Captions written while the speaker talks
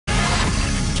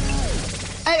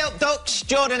Hey up, Ducks,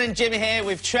 Jordan and Jimmy here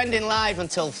with Trending Live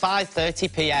until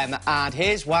 5:30 p.m. and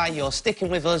here's why you're sticking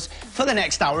with us for the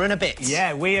next hour and a bit.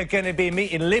 Yeah, we are going to be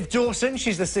meeting Liv Dawson.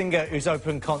 She's the singer who's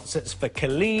opened concerts for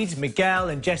Khalid, Miguel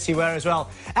and Jessie Ware as well.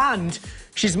 And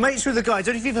she's mates with a guy, I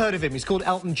don't know if you've heard of him, he's called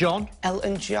Elton John.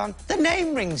 Elton John? The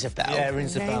name rings a bell. Yeah, it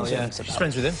rings a bell, yeah. She's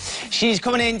friends with him. She's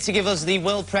coming in to give us the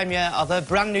world premiere of her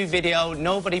brand new video,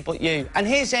 Nobody But You. And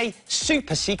here's a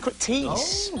super secret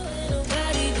tease. Oh.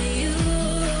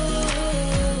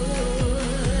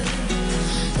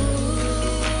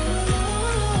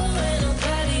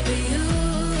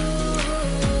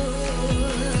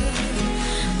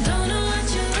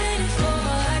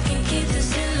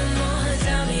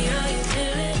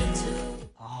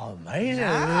 Amazing.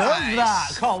 Nice. Love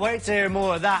that. Can't wait to hear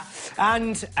more of that.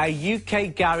 And a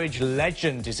UK garage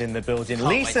legend is in the building.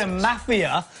 Lisa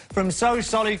Maffia from So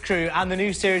Solid Crew and the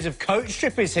new series of Coach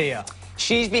Trip is here.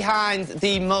 She's behind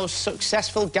the most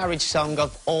successful garage song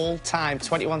of all time,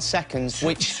 21 Seconds,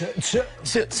 which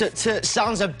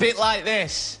sounds a bit like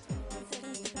this.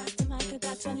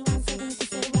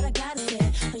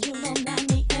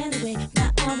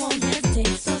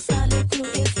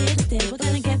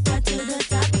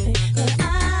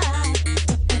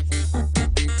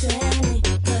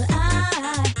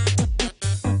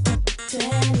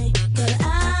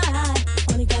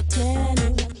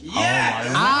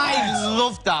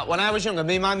 That when I was younger,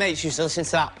 me and my mates used to listen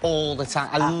to that all the time.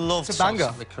 I loved it's a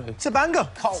banger. It's a banger.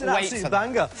 Can't wait for that.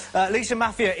 Banger. Lisa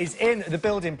Maffia is in the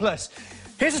building. Plus,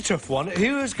 here's a tough one.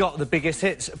 Who has got the biggest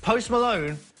hits, Post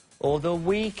Malone or The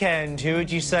Weeknd? Who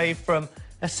would you say from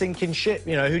a sinking ship?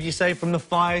 You know, who do you say from the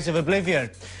fires of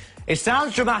oblivion? It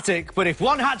sounds dramatic, but if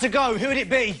one had to go, who would it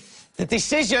be? The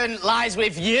decision lies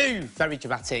with you. Very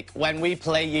dramatic. When we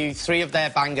play you 3 of their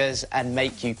bangers and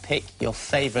make you pick your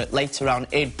favourite later on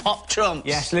in Pop Trumps.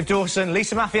 Yes, Liv Dawson,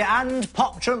 Lisa Maffia and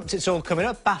Pop Trumps. It's all coming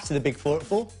up after the Big 4 at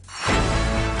 4.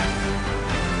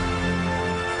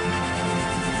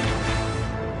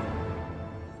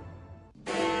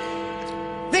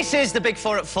 This is the Big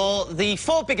 4 at 4, the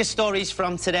 4 biggest stories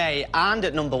from today. And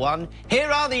at number 1,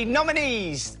 here are the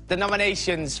nominees. The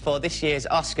nominations for this year's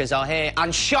Oscars are here.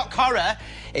 And shock horror,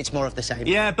 it's more of the same.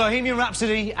 Yeah, Bohemian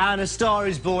Rhapsody and A Star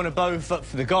Is Born are both up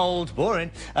for the gold.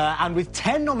 Boring. And with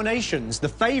 10 nominations, the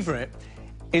favourite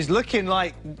is looking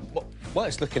like... Well,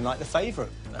 it's looking like The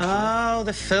Favourite. Oh,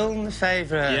 the film The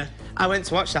Favourite. Yeah. I went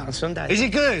to watch that on Sunday. Is it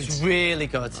good? It's really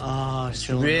good. Oh, it's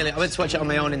really. I went to watch it on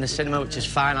my own in the cinema, which is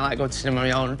fine. I like going to cinema on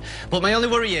my own. But my only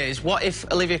worry is, what if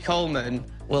Olivia Colman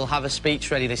will have a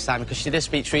speech ready this time? Because she did a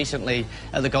speech recently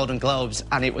at the Golden Globes,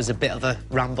 and it was a bit of a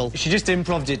ramble. She just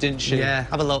improv'd it, didn't she? Yeah,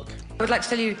 have a look. I would like to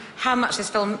tell you how much this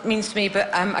film means to me,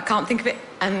 but I can't think of it,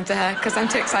 and because I'm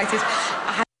too excited.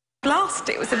 I had a blast.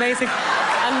 It was amazing.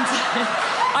 And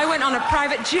I went on a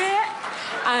private jet,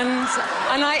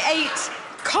 and I ate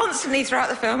constantly throughout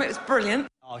the film. It was brilliant.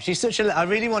 Oh, she's such a... I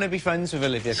really want to be friends with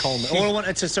Olivia Colman. Or I want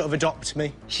her to sort of adopt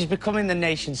me. She's becoming the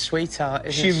nation's sweetheart,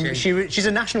 isn't she? She's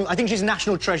a national... I think she's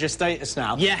national treasure status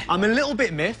now. Yeah. I'm a little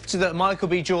bit miffed that Michael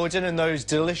B. Jordan and those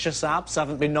delicious abs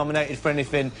haven't been nominated for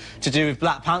anything to do with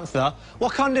Black Panther.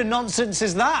 What kind of nonsense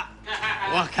is that?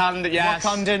 Wakanda, yes.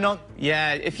 Wakanda,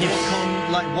 yeah, if you've...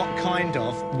 like, what kind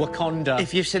of Wakanda?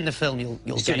 If you've seen the film,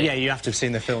 you'll get it. Yeah, you have to have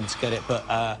seen the film to get it,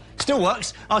 but still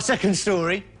works. Our second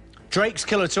story, Drake's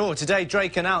Killer Tour. Today,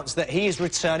 Drake announced that he is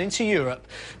returning to Europe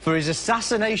for his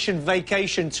Assassination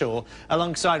Vacation Tour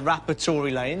alongside rapper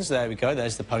Tory Lanez. There we go,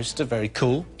 there's the poster, very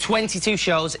cool. 22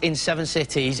 shows in 7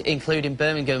 cities, including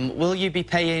Birmingham. Will you be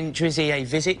paying Drizzy a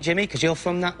visit, Jimmy, because you're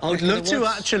from that? I'd love to,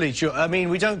 actually. I mean,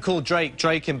 we don't call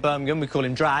Drake in Birmingham, we call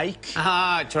him Drake.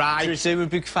 Ah, Drake. Drizzy, we're a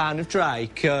big fan of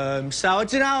Drake. So I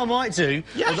don't know, I might do.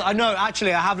 Yeah. I know,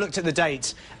 actually, I have looked at the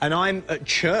dates, and I'm at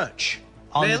church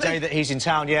on the day that he's in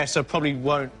town, yeah, so probably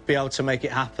won't be able to make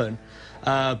it happen.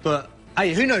 But,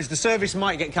 hey, who knows? The service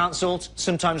might get cancelled.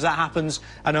 Sometimes that happens,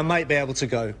 and I might be able to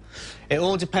go. It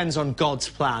all depends on God's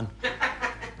plan.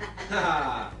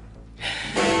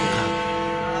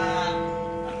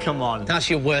 Come on. That's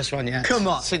your worst one yet. Come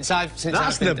on.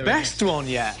 That's the best one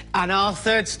yet. And our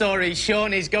third story,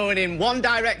 Sean is going in one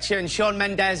direction. Shawn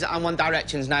Mendes and One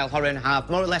Direction's Niall Horan have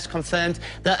more or less confirmed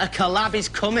that a collab is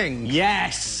coming.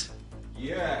 Yes.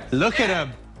 Yeah. Look at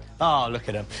him. Oh, look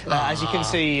at him. As you can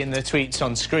see in the tweets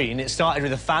on screen, it started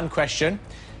with a fan question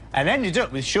and ended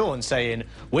up with Sean saying,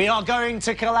 "We are going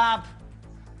to collab,"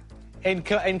 in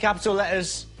capital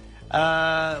letters.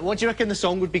 What do you reckon the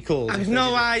song would be called? I have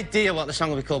no idea what the song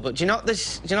would be called, but do you not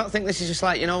think this is just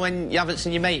like, you know, when you haven't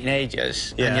seen your mate in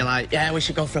ages, and you're like, yeah, we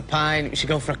should go for a pint, we should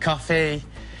go for a coffee,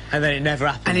 And then it never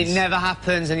happens. And it never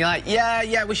happens, and you're like,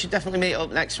 yeah, we should definitely meet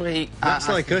up next week. That's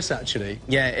like us, actually.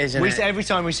 Yeah, it is, isn't it? Every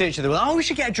time we see each other, we're like, oh, we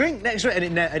should get a drink next week, and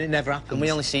it never happens. And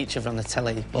we only see each other on the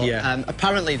telly. But, yeah.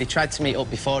 Apparently, they tried to meet up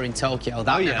before in Tokyo.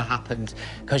 That never happened,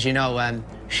 because, you know,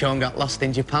 Sean got lost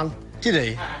in Japan. Did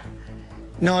he?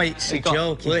 No, it's a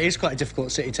joke. Well, it is quite a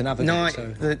difficult city to navigate. No, so.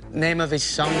 the name of his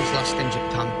song was Lost in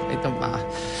Japan. It don't matter.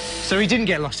 So he didn't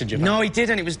get lost in Japan? No, he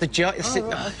didn't. It was the joke. Oh,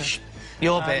 right, okay.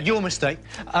 Your bit. Your mistake.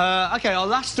 OK, our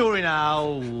last story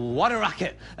now. What a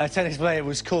racket. A tennis player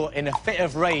was caught in a fit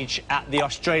of rage at the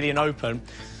Australian Open.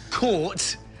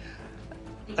 Caught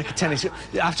like a tennis...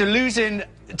 After losing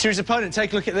to his opponent.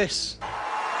 Take a look at this.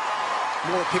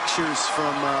 More pictures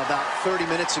from about 30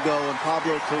 minutes ago when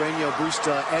Pablo Carreño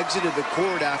Busta exited the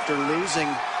court after losing.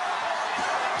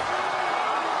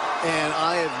 And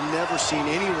I have never seen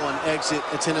anyone exit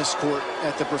a tennis court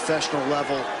at the professional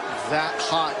level that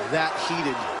hot, that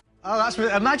heated. Oh, that's...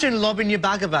 Imagine lobbing your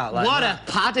bag about like What that.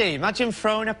 a paddy. Imagine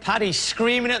throwing a paddy,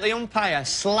 screaming at the umpire,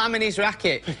 slamming his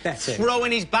racket, Pathetic.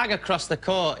 throwing his bag across the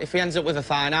court. If he ends up with a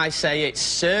fine, I say it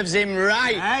serves him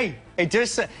right. Hey, it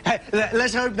does... Hey,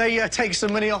 let's hope they take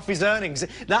some money off his earnings.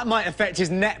 That might affect his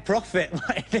net profit.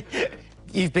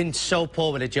 You've been so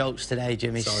poor with the jokes today,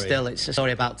 Jimmy. Sorry. Still, it's a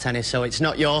story about tennis, so it's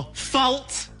not your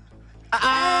fault. And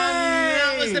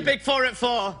that was the Big Four at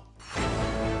 4.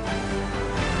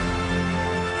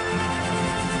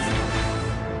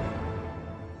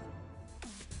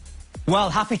 Well,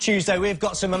 happy Tuesday. We've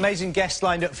got some amazing guests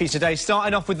lined up for you today.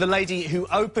 Starting off with the lady who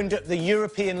opened up the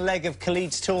European leg of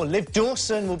Khalid's tour. Liv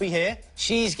Dawson will be here.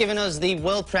 She's given us the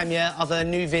world premiere of her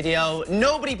new video,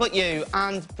 Nobody But You,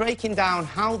 and breaking down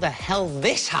how the hell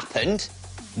this happened.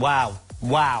 Wow.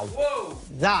 Wow. Whoa.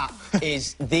 That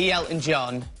is the Elton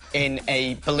John in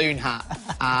a balloon hat,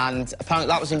 and apparently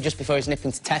that was him just before he was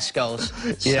nipping to Tesco's.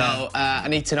 Yeah. So I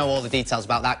need to know all the details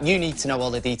about that. You need to know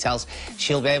all the details.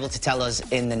 She'll be able to tell us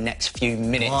in the next few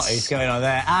minutes. What is going on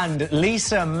there? And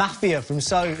Lisa Maffia from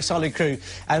Solid Crew.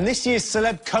 And this year's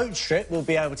celeb coach trip will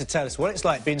be able to tell us what it's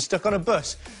like being stuck on a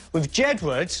bus with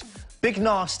Jedward, Big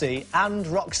Nasty and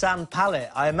Roxanne Pallett.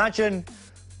 I imagine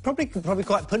probably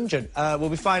quite pungent. We'll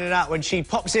be finding out when she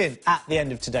pops in at the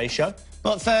end of today's show.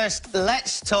 But first,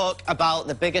 let's talk about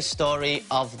the biggest story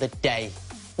of the day.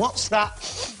 What's that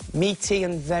meaty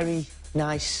and very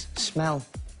nice smell?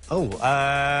 Oh,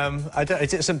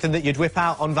 is it something that you'd whip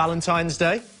out on Valentine's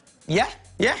Day? Yeah.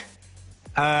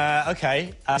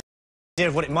 OK. Idea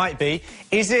of what it might be.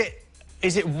 Is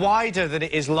it wider than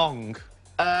it is long?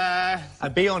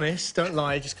 And be honest, don't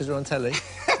lie just because we're on telly.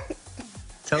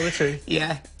 Tell the truth.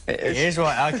 Yeah. It is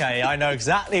right. OK, I know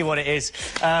exactly what it is.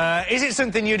 Is it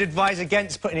something you'd advise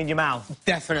against putting in your mouth?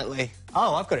 Definitely.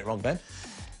 Oh, I've got it wrong, Ben.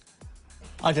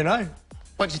 I don't know.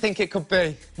 What do you think it could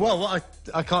be? Well,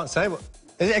 I can't say. What,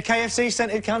 is it a KFC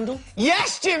scented candle?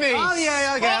 Yes, Jimmy! Oh,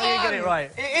 yeah, OK, you get it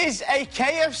right. It is a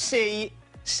KFC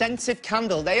scented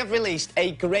candle. They have released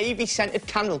a gravy-scented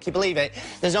candle. Can you believe it?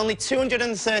 There's only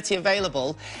 230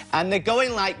 available, and they're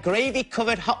going like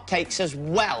gravy-covered hotcakes as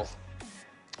well.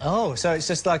 Oh, so it's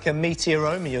just like a meaty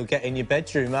aroma you'll get in your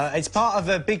bedroom. It's part of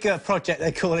a bigger project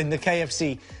they're calling the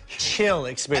KFC Chill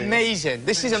Experience. Amazing.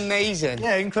 This is amazing.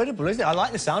 Yeah, incredible, isn't it? I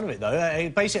like the sound of it, though.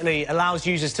 It basically allows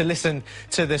users to listen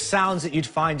to the sounds that you'd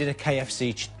find in a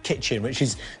KFC kitchen, which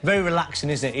is very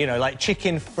relaxing, isn't it? You know, like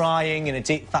chicken frying in a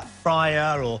deep-fat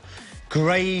fryer or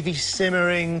gravy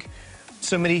simmering,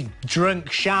 somebody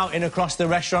drunk shouting across the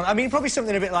restaurant. I mean, probably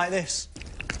something a bit like this.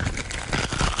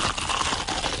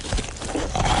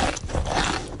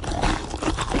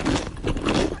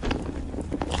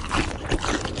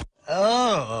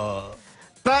 Oh.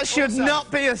 That should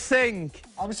not be a thing.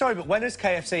 I'm sorry, but when has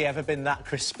KFC ever been that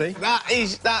crispy?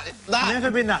 That... Never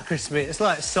been that crispy. It's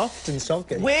like soft and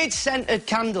soggy. Weird scented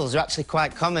candles are actually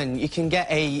quite common. You can get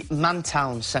a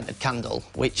Mantown scented candle,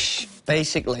 which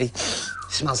basically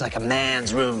smells like a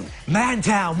man's room.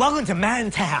 Mantown. Welcome to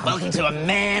Mantown. Welcome to a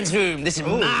man's room. This is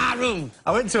my room.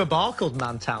 I went to a bar called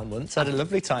Mantown once. I had a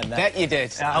lovely time there. Bet you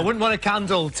did. I wouldn't want a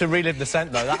candle to relive the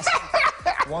scent, though. That's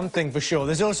one thing for sure.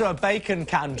 There's also a bacon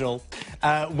candle,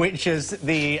 which is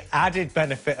the added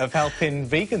benefit of helping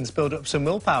vegans build up some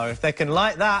willpower. If they can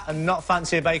light that and not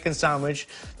fancy a bacon sandwich,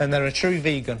 then they're a true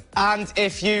vegan. And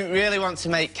if you really want to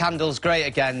make candles great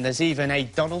again, there's even a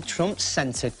Donald Trump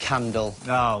scented candle.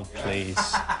 Oh, please.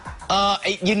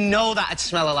 You know that'd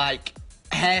smell like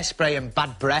hairspray and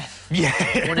bad breath. Yeah,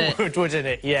 wouldn't it? Wouldn't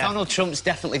it? Yeah. Donald Trump's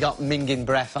definitely got minging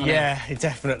breath, hasn't he? Yeah,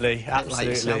 definitely,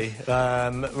 absolutely.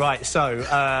 Right, so,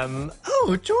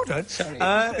 oh, Jordan. Sorry, look,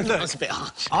 that was a bit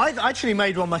harsh. I've actually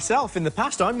made one myself in the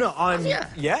past. Have you?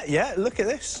 Yeah, look at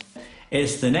this.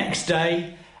 It's the next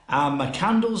day, and my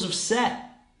candles have set.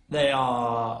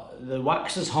 The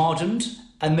wax has hardened,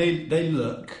 and they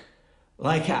look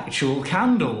like actual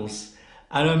candles.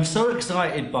 And I'm so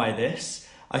excited by this.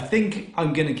 I think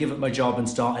I'm going to give up my job and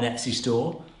start an Etsy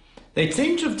store. They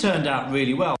seem to have turned out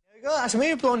really well. That's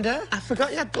me with blonde hair. I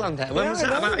forgot you had blonde hair. When was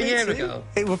that? About a year ago?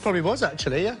 It probably was,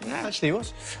 actually, yeah. Actually it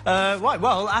was. Right,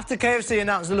 well, after KFC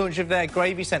announced the launch of their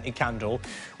gravy-scented candle,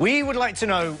 we would like to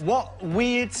know what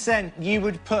weird scent you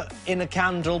would put in a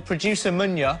candle. Producer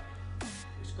Munya.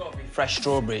 It's got to be fresh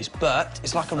strawberries, but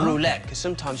it's like a roulette, because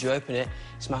sometimes you open it,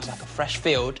 it smells like a fresh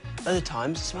field. Other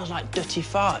times, it smells like dirty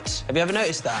farts. Have you ever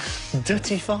noticed that?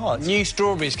 Dirty farts? New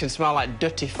strawberries can smell like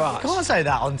dirty farts. You can't say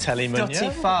that on telly, Munya. Dirty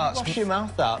farts. Wash your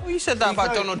mouth out. Well, you said that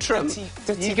about Donald Trump.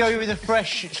 You go with a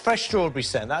fresh strawberry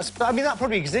scent. I mean, that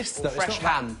probably exists, though. Fresh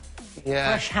ham. Yeah.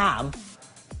 Fresh ham?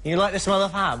 You like the smell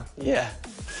of ham? Yeah.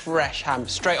 Fresh ham,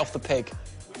 straight off the pig.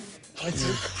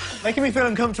 Making me feel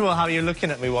uncomfortable how you're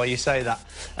looking at me while you say that.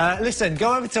 Listen,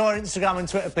 go over to our Instagram and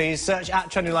Twitter, please. Search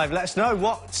 @TrendingLive. Let us know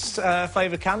what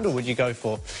flavoured candle would you go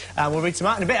for. And we'll read some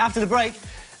out in a bit after the break.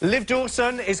 Liv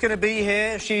Dawson is going to be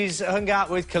here. She's hung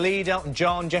out with Khalid, Elton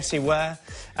John, Jessie Ware,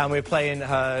 and we're playing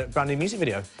her brand new music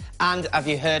video. And have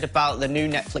you heard about the new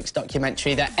Netflix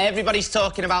documentary that everybody's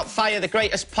talking about, Fire, the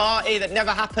greatest party that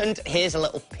never happened? Here's a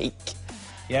little peek.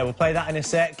 Yeah, we'll play that in a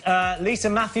sec. Lisa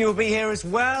Maffia will be here as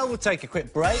well. We'll take a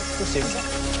quick break. We'll see what's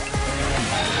next.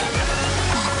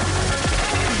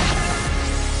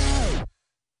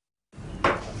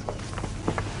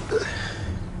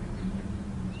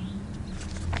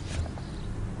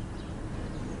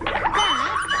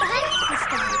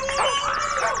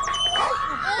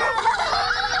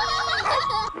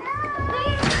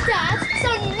 Dad,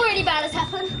 something really bad has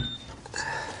happened.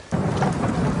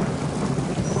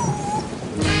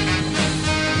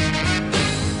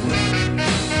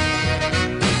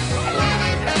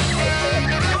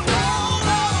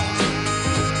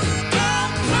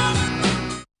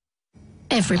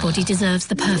 Everybody deserves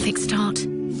the perfect start.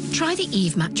 Try the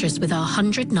Eve mattress with our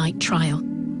 100-night trial.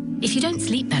 If you don't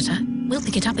sleep better, we'll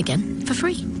pick it up again for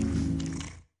free.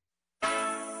 I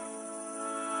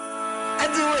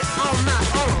do it on my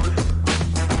own.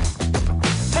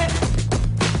 Hey,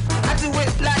 I do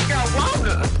it like I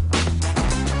wanna.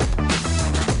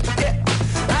 Yeah,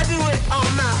 I do it on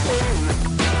my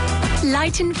own.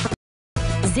 Light and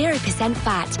 0%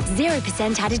 fat,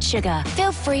 0% added sugar.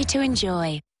 Feel free to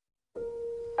enjoy.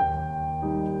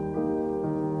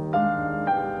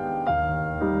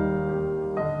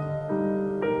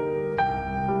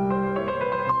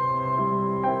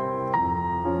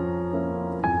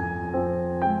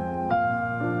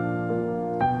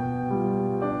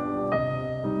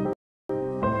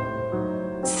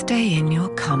 Stay in your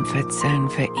comfort zone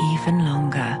for even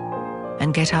longer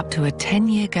and get up to a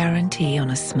 10-year guarantee on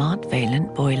a smart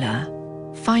Valent boiler.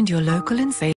 Find your local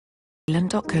in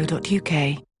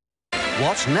valent.co.uk.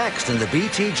 What's next in the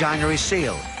BT January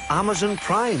sale? Amazon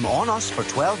Prime on us for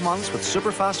 12 months with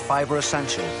Superfast Fibre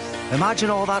Essential. Imagine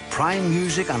all that Prime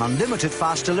music and unlimited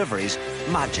fast deliveries.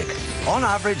 Magic. On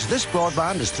average, this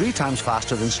broadband is 3 times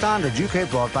faster than standard UK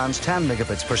broadband's 10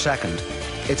 megabits per second.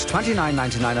 It's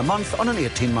 £29.99 a month on an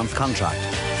 18-month contract.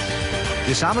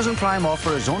 This Amazon Prime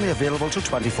offer is only available till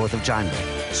 24th of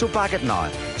January. So bag it now.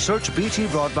 Search BT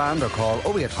Broadband or call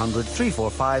 0800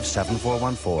 345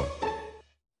 7414.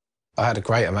 I had a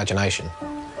great imagination,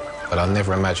 but I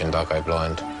never imagined I'd go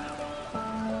blind.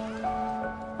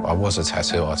 I was a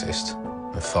tattoo artist,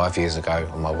 and 5 years ago,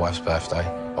 on my wife's birthday,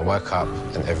 I woke up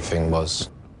and everything was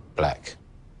black.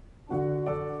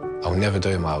 I'll never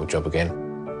do my old job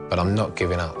again, but I'm not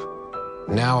giving up.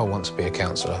 Now I want to be a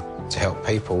counsellor, to help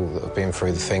people that have been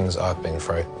through the things I've been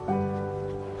through.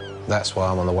 That's why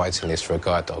I'm on the waiting list for a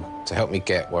guide dog, to help me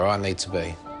get where I need to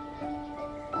be.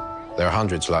 There are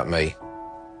hundreds like me,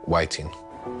 waiting.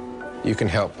 You can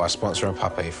help by sponsoring a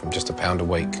puppy from just £1 a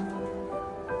week.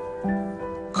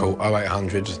 Call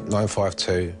 0800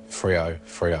 952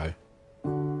 3030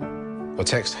 or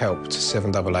text HELP to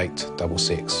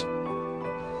 78866.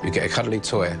 You get a cuddly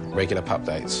toy, regular pup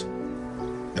dates,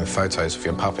 and photos of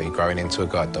your puppy growing into a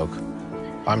guide dog.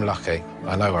 I'm lucky.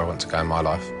 I know where I want to go in my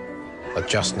life. I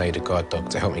just need a guide dog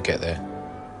to help me get there.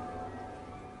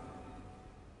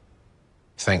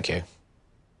 Thank you.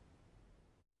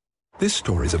 This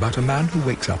story is about a man who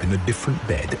wakes up in a different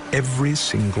bed every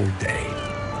single day.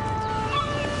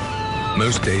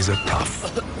 Most days are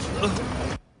tough.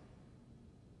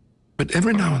 But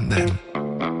every now and then,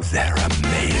 they're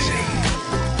amazing.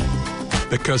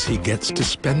 Because he gets to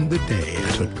spend the day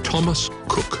at a Thomas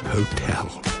Cook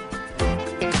hotel.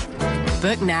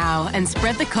 Book now and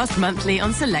spread the cost monthly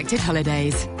on selected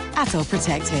holidays. at or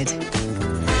protected.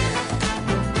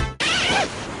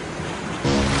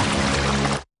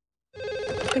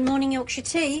 Good morning, Yorkshire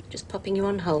Tea. Just popping you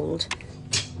on hold.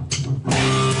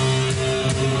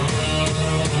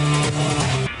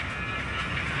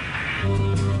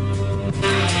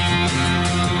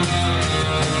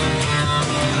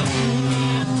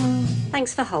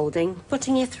 Thanks for holding.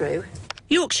 Putting you through.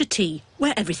 Yorkshire Tea,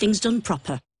 where everything's done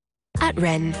proper. At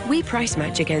Wren, we price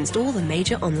match against all the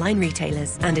major online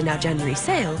retailers, and in our January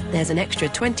sale, there's an extra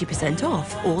 20%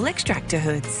 off all extractor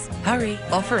hoods. Hurry,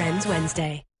 offer ends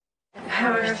Wednesday.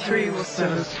 Power 3 will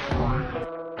set us.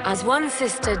 As one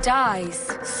sister dies,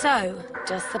 so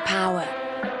does the power.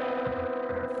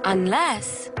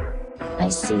 Unless I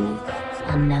see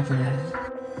another.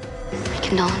 My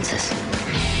condolences.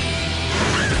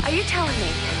 Are you telling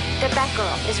me that that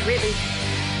girl is really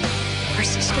her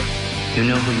sister? You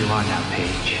know who you are now,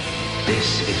 Paige.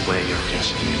 This is where your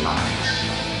destiny lies.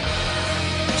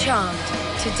 Charmed.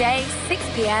 Today, 6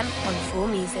 p.m. on 4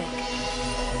 Music.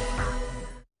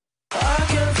 I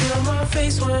can feel my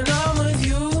face when I'm with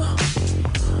you,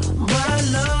 but I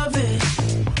love it,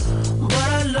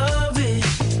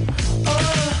 Oh,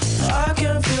 I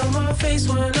can feel my face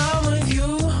when I'm with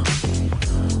you,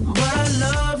 but I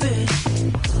love it,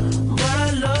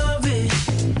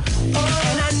 Oh,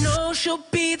 and I know she'll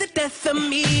be the death of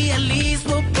me, at least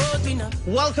we'll both be numb.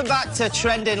 Welcome back to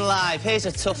Trending Live. Here's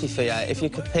a toughie for you. If you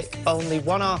could pick only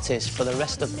one artist for the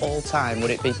rest of all time,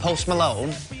 would it be Post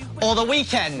Malone or The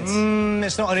Weeknd?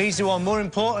 It's not an easy one. More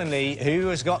importantly, who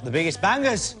has got the biggest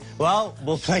bangers? Well,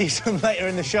 we'll play some later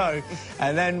in the show,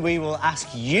 and then we will ask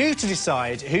you to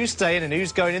decide who's staying and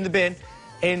who's going in the bin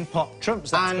in Pop Trumps.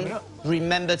 That's coming up.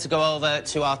 Remember to go over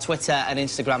to our Twitter and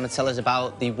Instagram and tell us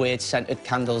about the weird scented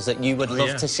candles that you would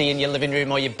love to see in your living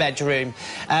room or your bedroom,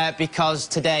 because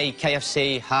today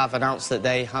KFC have announced that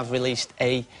they have released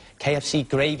a KFC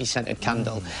gravy scented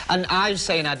candle, and I was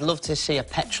saying I'd love to see a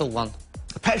petrol one.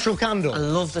 A petrol candle? I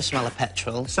love the smell of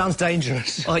petrol. Sounds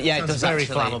dangerous. Oh, yeah, it does very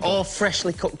actually. flammable. Or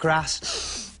freshly cut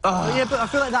grass. Oh. Yeah, but I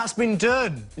feel like that's been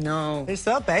done. No. It's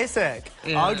so basic.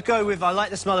 Yeah. I would go with, I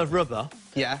like the smell of rubber.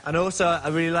 Yeah. And also, I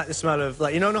really like the smell of,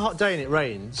 like, you know, on a hot day and it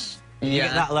rains? You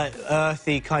get that, like,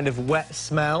 earthy kind of wet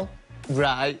smell.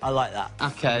 Right. I like that.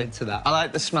 Okay. I'm into that. I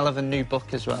like the smell of a new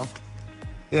book as well.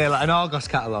 Yeah, like an Argos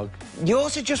catalogue.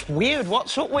 Yours are just weird.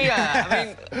 What's up with you?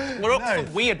 I mean, we're up for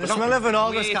weird, but the smell of an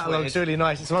Argos weird, catalogue is really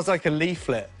nice. It smells like a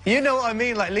leaflet. You know what I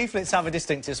mean? Like, leaflets have a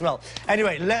distinctive smell.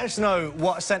 Anyway, let us know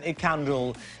what scented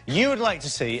candle you would like to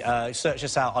see. Search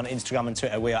us out on Instagram and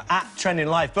Twitter. We are at Trending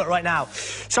Live. But right now,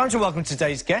 it's time to welcome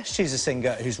today's guest. She's a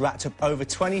singer who's racked up over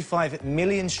 25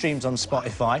 million streams on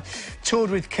Spotify, toured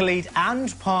with Khalid and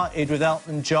partied with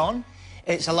Elton John.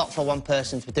 It's a lot for one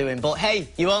person to be doing, but hey,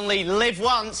 you only live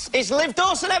once. It's Liv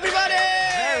Dawson, everybody!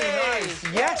 Very nice.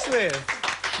 Yes, Liv.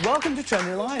 Welcome to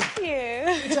Trending Live. Thank you.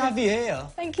 Good to have you here.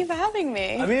 Thank you for having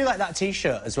me. I really like that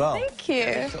T-shirt as well. Thank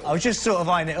you. I was just sort of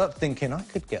eyeing it up, thinking I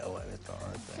could get away with that.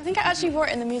 I think I actually wore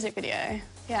it in the music video.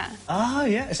 Yeah. Oh,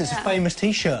 yes, it's a famous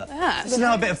T-shirt. Yeah. It's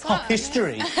now a bit of pop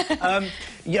history.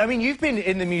 Yeah, I mean, you've been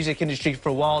in the music industry for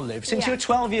a while, Liv. Since you were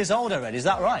 12 years old already, is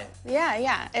that right?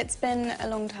 Yeah. It's been a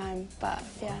long time, but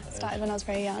yeah, it started when I was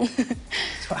very young.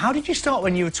 How did you start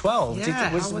when you were 12?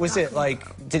 Yeah, was it like,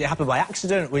 did it happen by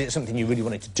accident? Was it something you really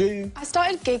wanted to do? I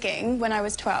started gigging when I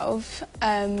was 12,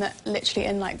 literally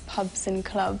in like pubs and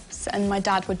clubs, and my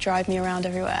dad would drive me around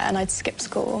everywhere, and I'd skip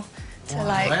school to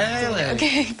like do little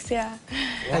gigs, yeah.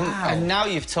 Wow. And now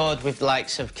you've toured with the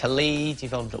likes of Khalid,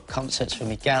 you've opened up concerts for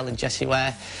Miguel and Jessie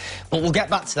Ware. But we'll get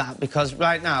back to that, because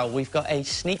right now we've got a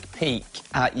sneak peek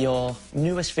at your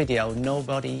newest video,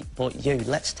 Nobody But You.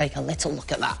 Let's take a little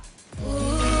look at that.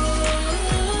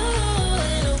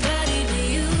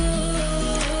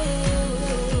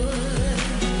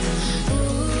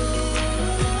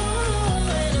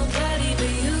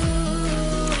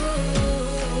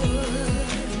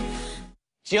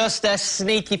 Just a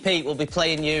sneaky peek. We'll be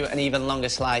playing you an even longer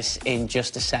slice in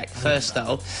just a sec. First,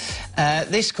 though,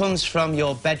 this comes from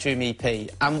your bedroom EP,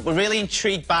 and we're really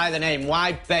intrigued by the name.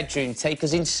 Why Bedroom? Take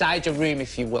us inside your room,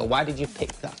 if you will. Why did you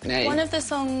pick that name? One of the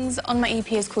songs on my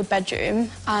EP is called Bedroom,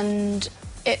 and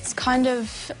it's kind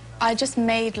of... I just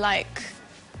made, like,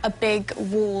 a big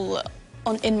wall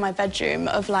in my bedroom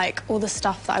of like all the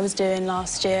stuff that I was doing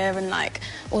last year and like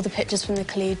all the pictures from the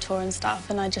Khalid tour and stuff,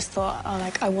 and I just thought, oh,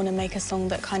 like I want to make a song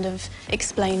that kind of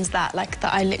explains that, like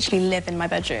that I literally live in my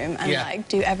bedroom and like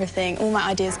do everything. All my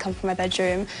ideas come from my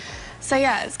bedroom. So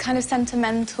yeah, it's kind of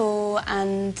sentimental,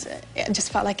 and it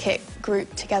just felt like it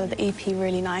grouped together the EP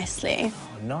really nicely.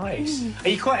 Oh, nice. Are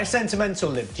you quite a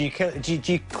sentimental, Liv? Do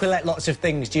you collect lots of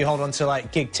things? Do you hold on to,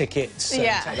 like, gig tickets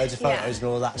and take loads of photos and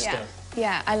all that stuff?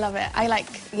 Yeah, I love it. I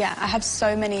have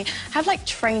so many. I have, like,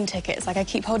 train tickets. Like, I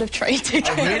keep hold of train tickets.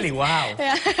 Oh, really? Wow.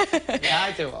 Yeah. Yeah,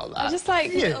 I do all that. I just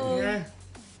like little...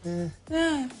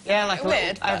 Yeah, like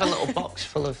I have a little box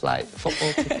full of, like,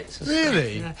 football tickets.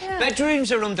 Really? Yeah.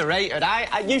 Bedrooms are underrated.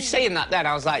 You saying that then,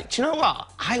 I was like, do you know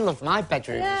what? I love my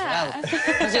bedroom as well.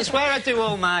 Because it's where I do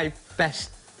all my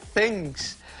best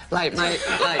things. Like,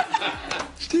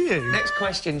 Do you? Next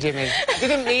question, Jimmy. I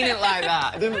didn't mean it like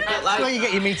that. I didn't, but, like... That's where you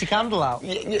get your meaty candle out.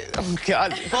 Oh,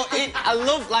 God. But I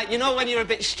love, like, you know when you're a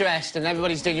bit stressed and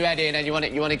everybody's doing your head in and you want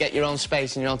to get your own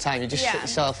space and your own time, you just shut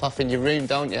yourself off in your room,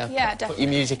 don't you? Yeah, definitely. Put your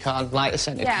music on, light a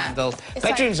scented candle. It's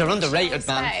Bedrooms like are underrated,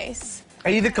 man. Space.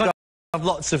 Are you the kind of have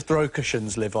lots of throw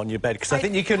cushions, Liv, on your bed? Because I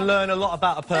think you can learn a lot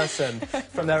about a person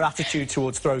from their attitude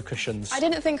towards throw cushions. I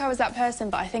didn't think I was that person,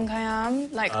 but I think I am.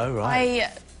 Like, oh, right.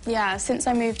 Yeah, since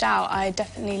I moved out, I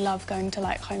definitely love going to,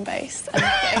 like, home base and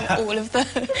getting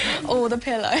all the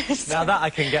pillows. Now that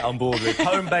I can get on board with.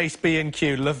 Home base,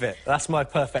 B&Q, love it. That's my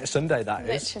perfect Sunday, that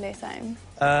is. Literally, same.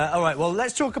 All right, well,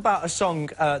 let's talk about a song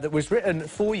that was written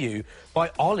for you by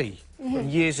Ollie from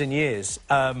Years and Years.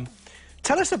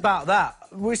 Tell us about that.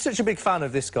 We're such a big fan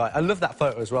of this guy. I love that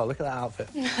photo as well. Look at that outfit.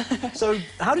 So,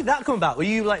 how did that come about? Were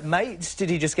you, like, mates?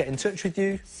 Did he just get in touch with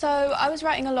you? So, I was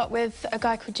writing a lot with a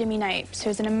guy called Jimmy Napes,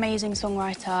 who's an amazing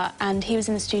songwriter, and he was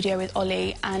in the studio with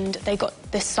Ollie, and they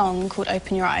got this song called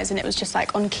Open Your Eyes, and it was just,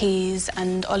 like, on keys,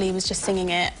 and Ollie was just singing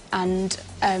it, and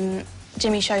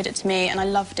Jimmy showed it to me, and I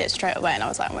loved it straight away, and I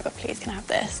was like, oh, my God, please, can I have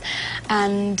this?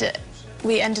 And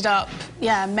we ended up,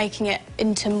 making it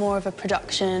into more of a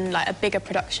production, like a bigger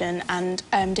production, and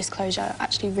Disclosure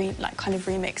actually kind of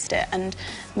remixed it and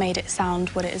made it sound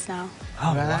what it is now.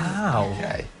 Oh, wow.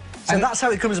 Okay. So that's how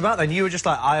it comes about then? You were just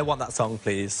like, I want that song,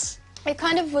 please. It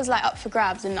kind of was, like, up for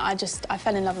grabs, and I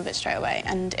fell in love with it straight away,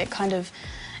 and it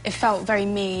felt very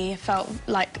me, it felt,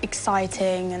 like,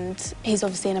 exciting, and he's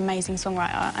obviously an amazing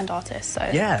songwriter and artist, so...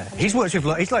 Yeah, he's worked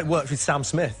with Sam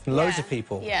Smith and loads of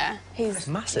people. Yeah, That's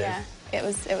massive. Yeah, it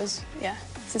was, it's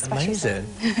a special Amazing.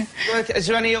 song. Is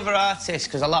there any other artists,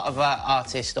 because a lot of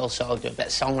artists also do a bit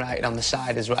of songwriting on the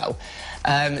side as well,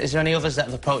 is there any others that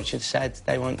have approached you and said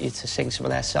they want you to sing some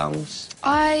of their songs?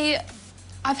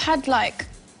 I've had, like,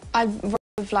 I wrote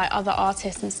with, like, other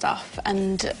artists and stuff,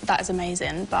 and that is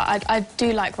amazing, but I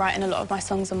do like writing a lot of my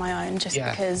songs on my own, just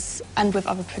because, and with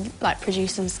other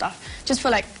producers and stuff, just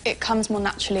feel like it comes more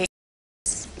naturally,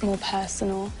 it's more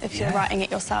personal if you're writing it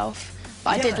yourself. But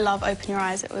I did love Open Your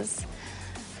Eyes,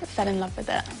 I fell in love with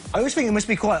it. I always think it must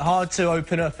be quite hard to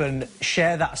open up and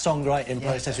share that songwriting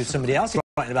process with somebody else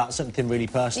writing about something really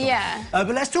personal. Yeah. But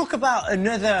let's talk about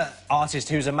another artist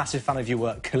who's a massive fan of your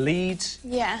work, Khalid.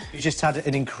 Yeah. You just had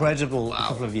an incredible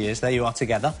couple of years. There you are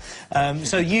together.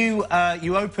 So you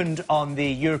opened on the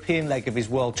European leg of his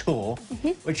world tour,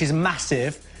 which is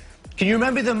massive. Can you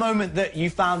remember the moment that you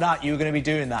found out you were going to be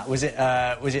doing that? Was it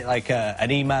like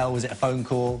an email? Was it a phone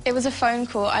call? It was a phone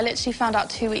call. I literally found out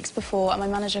 2 weeks before, and my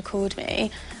manager called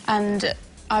me, and it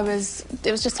was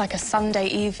just like a Sunday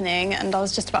evening, and I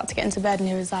was just about to get into bed, and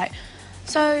he was like,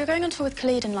 so you're going on tour with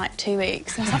Khalid in, like, 2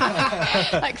 weeks. And I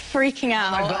was like freaking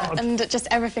out, and just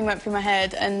everything went through my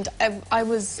head, and I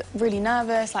was really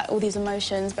nervous, like, all these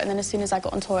emotions, but then as soon as I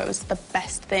got on tour, it was the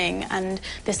best thing, and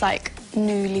this, like,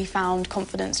 newly found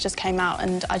confidence just came out,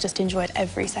 and I just enjoyed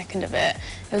every second of it.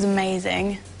 It was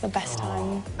amazing, the best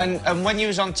time. And when you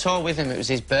was on tour with him, it was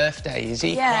his birthday. Is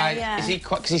he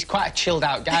because he's quite a chilled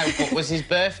out guy, but was his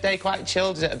birthday quite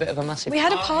chilled? Is it a bit of a massive We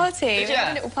had a party. We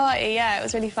had a little party, yeah, it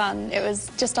was really fun. It was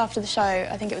just after the show,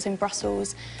 I think it was in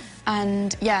Brussels,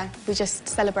 and yeah, we just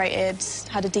celebrated,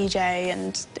 had a DJ,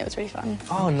 and it was really fun.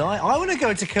 Oh, nice. I want to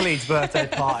go to Khalid's birthday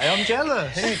party. I'm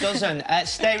jealous. Who doesn't?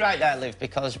 Stay right there, Liv,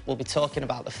 because we'll be talking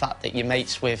about the fact that you're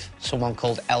mates with someone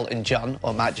called Elton John, or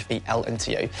it might just be Elton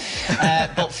to you.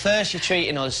 But first, you're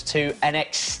treating us to an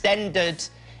extended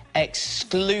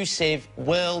exclusive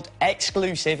world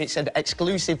exclusive. It's an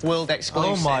exclusive world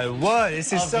exclusive. Oh my word,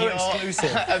 this is so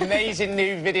exclusive. Amazing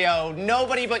new video,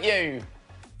 Nobody But You.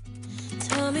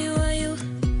 Tell me what you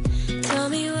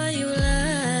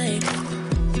like.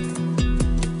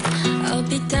 I'll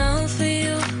be down for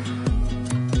you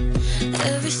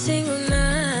every single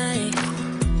night.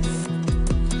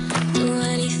 Do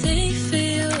anything for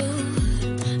you.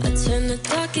 I turn the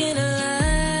dark into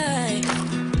light.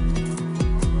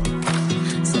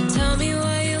 Tell me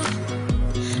what you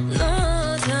like.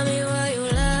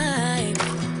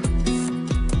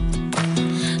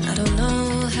 I don't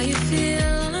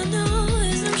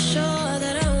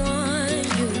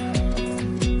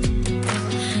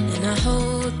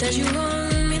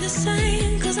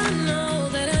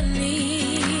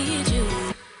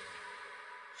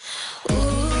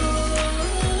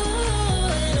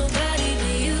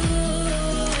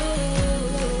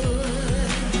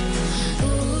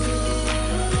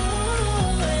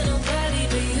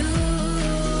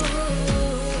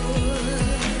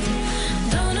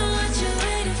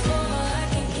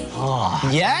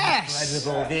Yes!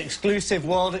 Incredible. The exclusive,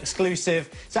 world exclusive.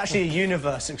 It's actually a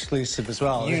universe exclusive as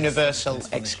well. Universal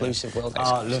exclusive world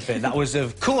exclusive. Oh, love it. That was,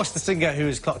 of course, the singer who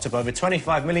has clocked up over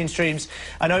 25 million streams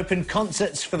and opened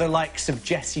concerts for the likes of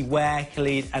Jessie Ware,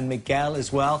 Khalid and Miguel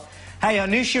as well. Hey, I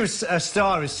knew she was a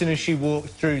star as soon as she walked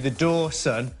through the door,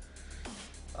 son.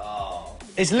 Oh.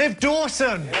 It's Liv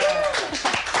Dawson! Yeah.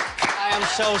 I am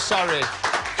so sorry.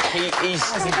 He's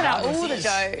out all the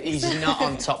jokes. He's not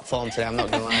on top form today, I'm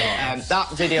not going to lie. That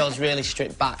video's really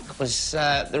stripped back. Was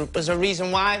there was a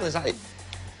reason why? Was that...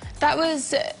 That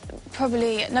was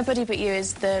probably... Nobody But You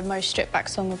is the most stripped back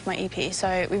song of my EP,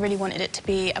 so we really wanted it to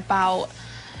be about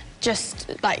just,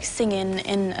 like, singing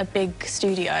in a big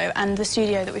studio, and the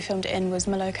studio that we filmed it in was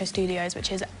Moloko Studios,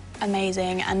 which is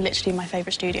amazing and literally my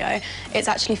favourite studio. It's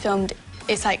actually filmed...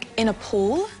 It's, like, in a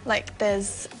pool. Like,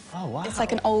 there's... Oh, wow. It's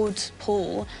like an old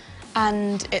pool,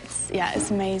 and it's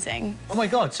amazing. Oh, my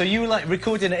God, so you were, like,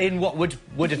 recording it in what would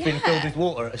have been filled with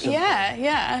water or something? Yeah,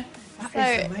 yeah.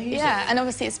 That is amazing. Yeah, and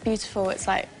obviously it's beautiful. It's,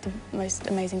 like, the most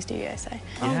amazing studio, so...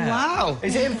 Oh, wow.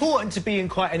 Is it important to be in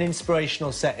quite an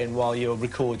inspirational setting while you're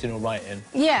recording or writing?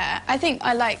 Yeah, I think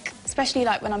I like, especially,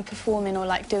 like, when I'm performing or,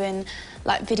 like, doing,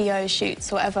 like, video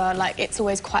shoots or whatever, like, it's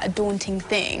always quite a daunting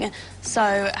thing.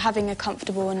 So having a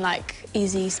comfortable and, like,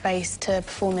 easy space to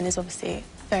perform in is obviously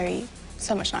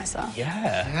so much nicer.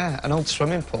 Yeah, an old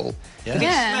swimming pool. Yeah, Did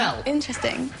it smell?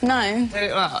 Interesting. No.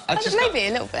 Maybe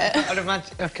a little bit.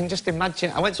 I can just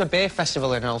imagine. I went to a beer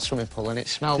festival in an old swimming pool and it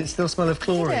smelled... Did it still smell of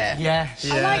chlorine?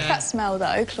 Yes. I like that smell,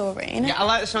 though, chlorine. Yeah, I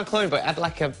like the smell of chlorine, but it had,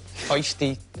 like, a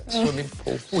feisty swimming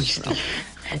pool.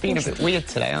 I'm being a bit weird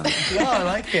today, aren't I? Yeah, I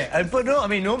like it. But no, I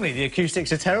mean, normally the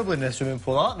acoustics are terrible in a swimming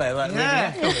pool, aren't they? Like, really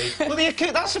well,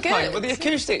 that's the point. Well, the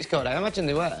acoustics good. I imagine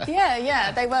they were.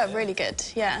 Yeah, they were really good,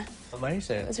 yeah.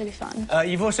 Amazing. It was really fun.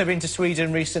 You've also been to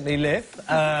Sweden recently, Liv.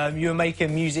 You were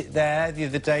making music there the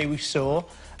other day, we saw.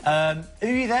 Who are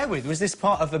you there with? Was this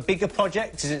part of a bigger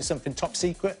project? Is it something top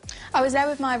secret? I was there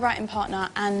with my writing partner,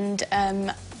 and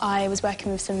I was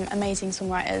working with some amazing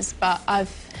songwriters, but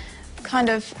I've kind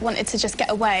of wanted to just get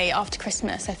away after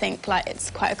Christmas. I think, like, it's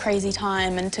quite a crazy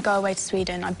time, and to go away to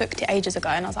Sweden, I booked it ages ago,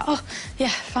 and I was like, oh, yeah,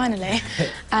 finally.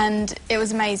 And it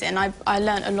was amazing. I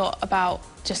learnt a lot about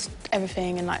just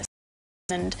everything,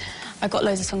 and I got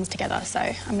loads of songs together, so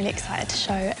I'm really excited to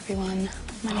show everyone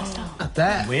my new stuff. I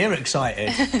bet. We're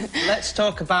excited. Let's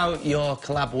talk about your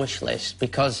collab wish list,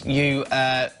 because you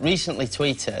recently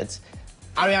tweeted,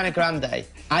 Ariana Grande,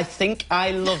 I think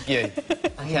I love you.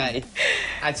 OK.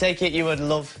 I take it you would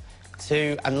love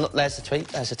to... And look, there's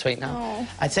a tweet now. Oh.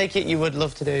 I take it you would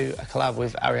love to do a collab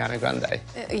with Ariana Grande.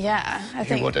 Yeah, I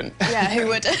think... Who wouldn't? Yeah, who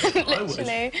wouldn't, literally.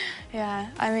 I would. Yeah,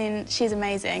 I mean, she's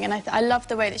amazing, and I love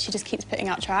the way that she just keeps putting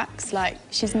out tracks, like,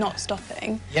 she's not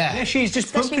stopping. Yeah, she's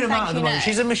just pumping them out at the moment.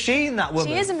 She's a machine, that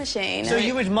woman. She is a machine. So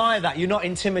you admire that? You're not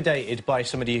intimidated by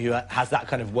somebody who has that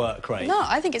kind of work rate? No,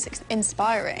 I think it's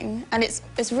inspiring, and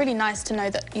it's really nice to know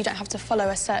that you don't have to follow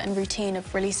a certain routine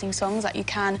of releasing songs, that you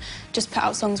can just put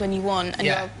out songs when you want, and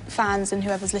your fans and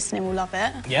whoever's listening will love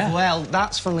it. Yeah. Well,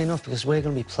 that's funnily enough, because we're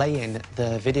going to be playing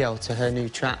the video to her new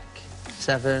track,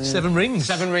 Seven Rings.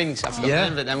 Seven Rings. I forgot the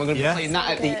name of it. Then we're going to be playing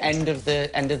that at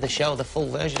the end of the show, the full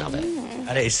version of it.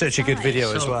 And it is such a good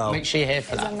video as well. Make sure you're here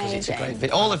for that, because it's a great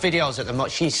video. All the videos at the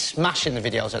moment, she's smashing the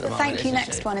videos at the moment. Thank You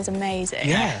Next one is amazing.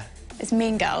 Yeah. It's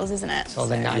Mean Girls, isn't it? It's all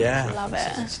the 90s. Yeah. Love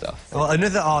it. And stuff. Well,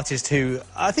 another artist who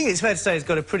I think it's fair to say has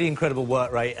got a pretty incredible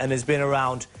work rate and has been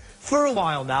around for a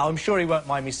while now, I'm sure he won't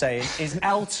mind me saying, is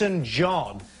Elton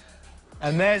John.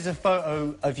 And there's a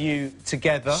photo of you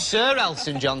together. Sir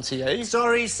Elton John to you.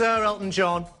 Sorry, Sir Elton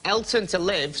John. Elton to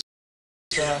Liv.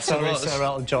 Sorry, Sir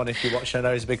Elton John, if you watch, I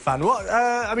know he's a big fan.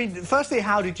 I mean, firstly,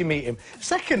 how did you meet him?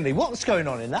 Secondly, what's going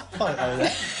on in that photo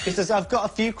there? Because I've got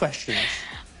a few questions.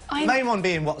 Main one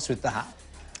being, what's with the hat?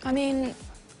 I mean,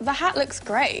 the hat looks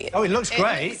great. Oh, it looks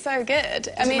great. It looks so good.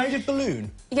 Is it made of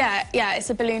balloon? Yeah, it's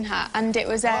a balloon hat, and it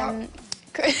was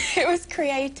it was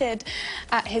created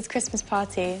at his Christmas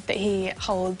party that he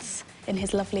holds in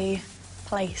his lovely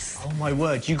place. Oh, my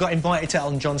word. You got invited to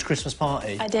Elton John's Christmas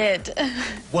party? I did.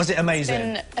 Was it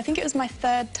amazing? I think it was my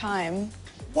 3rd time.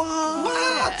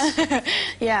 What?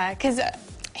 Yeah, because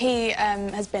he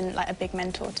has been, like, a big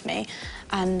mentor to me,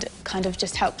 and kind of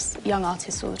just helps young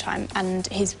artists all the time. And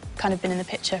he's kind of been in the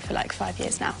picture for like 5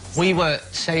 years now. We were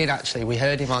saying, actually, we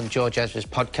heard him on George Ezra's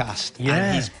podcast. Yeah.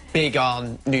 And he's big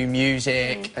on new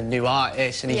music and new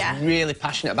artists, and he's really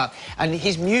passionate about... And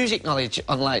his music knowledge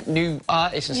on, like, new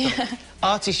artists and stuff,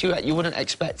 artists you wouldn't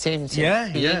expect him to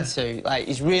be into. Like,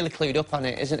 he's really clued up on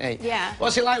it, isn't he? Yeah.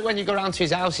 What's it like when you go round to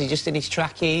his house? He's just in his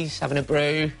trackies, having a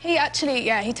brew? He actually,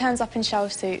 he turns up in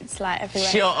shelf suits, like, everywhere.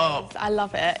 Shut up! I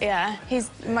love it, yeah. He's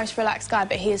the most relaxed guy,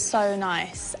 but he is so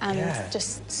nice and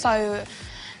just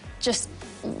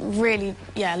really,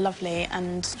 lovely,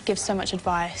 and gives so much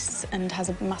advice and has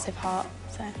a massive heart,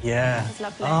 so... Yeah. He's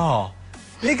lovely. Oh.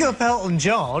 Big up Elton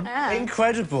John. Yeah.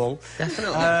 Incredible.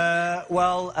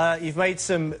 Definitely. You've made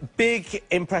some big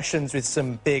impressions with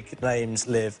some big names,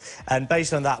 Liv, and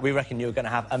based on that, we reckon you're going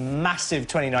to have a massive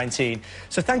 2019.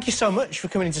 So thank you so much for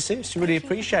coming in to see us. We really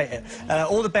appreciate it.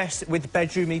 All the best with the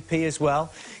Bedroom EP as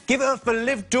well. Give it up for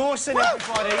Liv Dawson,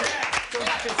 everybody.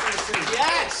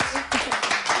 Yes!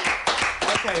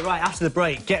 OK, right, after the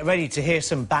break, get ready to hear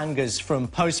some bangers from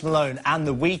Post Malone and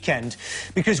The Weeknd,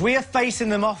 because we are facing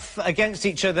them off against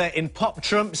each other in Pop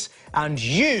Trumps, and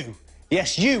you,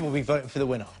 yes, you will be voting for the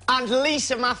winner. And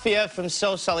Lisa Maffia from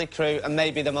So Solid Crew, and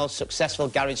maybe the most successful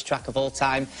garage track of all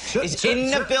time, is in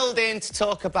the building to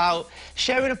talk about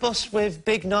sharing a bus with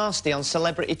Big Nasty on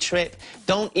Celebrity Trip.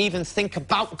 Don't even think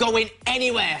about going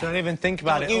anywhere. Don't even think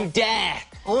about it. Don't you dare.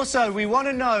 Also, we want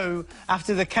to know,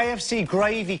 after the KFC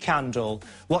gravy candle,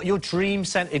 what your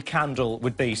dream-scented candle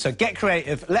would be. So get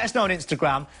creative, let us know on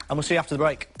Instagram, and we'll see you after the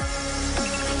break.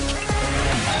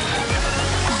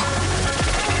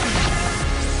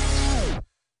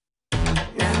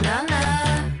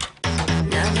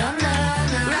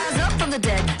 Rise up from the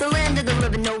dead, the land of the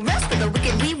living, no rest for the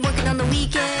wicked. We working on the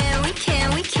weekend, we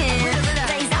can.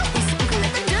 Days out, we spook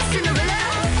like just in the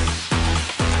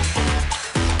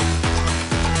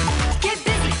Get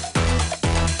busy.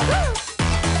 Woo!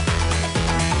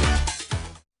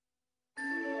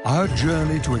 Our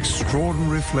journey to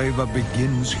extraordinary flavour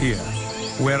begins here,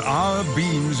 where our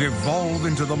beans evolve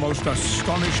into the most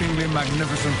astonishingly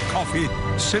magnificent coffee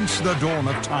since the dawn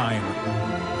of time.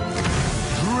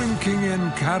 Drinking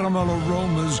in caramel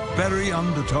aromas, berry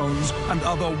undertones, and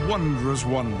other wondrous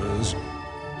wonders.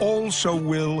 Also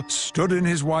Will, stood in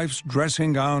his wife's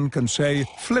dressing gown, can say,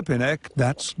 flippin' heck,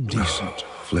 that's decent.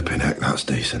 Flippin' heck, that's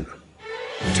decent.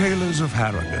 Taylors of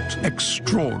Harrogate,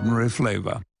 extraordinary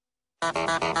flavour.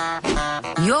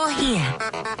 You're here.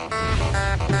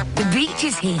 The beach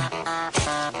is here.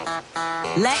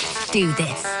 Let's do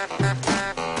this.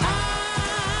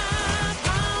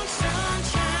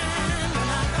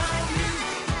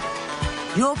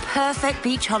 Your perfect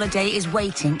beach holiday is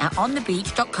waiting at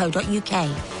onthebeach.co.uk.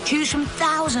 Choose from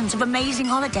thousands of amazing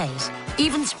holidays.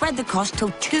 Even spread the cost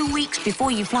till 2 weeks before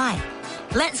you fly.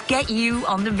 Let's get you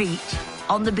on the beach.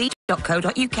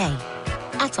 onthebeach.co.uk.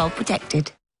 That's all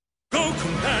protected. Go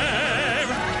compare.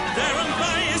 Their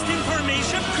unbiased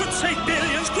information could save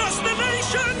billions across the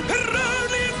nation.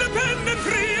 Proudly independent,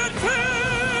 free and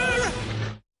fair.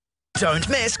 Don't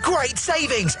miss great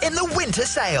savings in the winter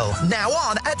sale. Now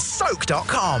on at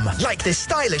Soak.com. Like this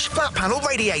stylish flat panel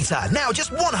radiator, now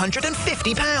just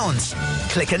 £150.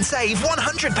 Click and save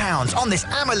 £100 on this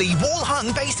Amelie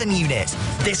wall-hung basin unit.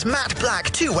 This matte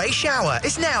black two-way shower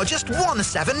is now just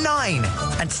 £179.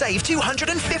 And save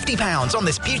 £250 on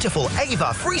this beautiful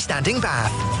Ava freestanding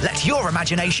bath. Let your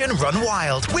imagination run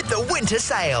wild with the winter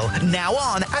sale. Now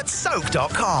on at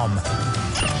Soak.com.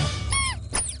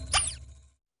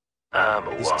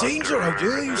 It's danger out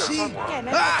there, you see.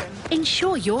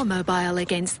 Ensure you're mobile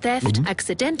against theft,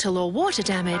 accidental or water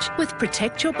damage with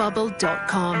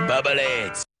ProtectYourBubble.com. Bubble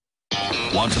it.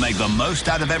 Want to make the most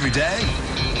out of every day?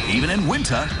 Even in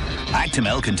winter?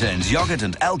 Actimel contains yogurt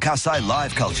and L-Kasai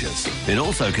live cultures. It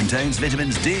also contains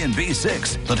vitamins D and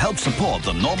B6 that help support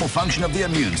the normal function of the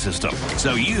immune system,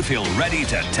 so you feel ready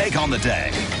to take on the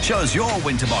day. Show us your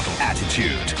winter bottle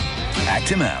attitude.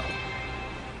 Actimel.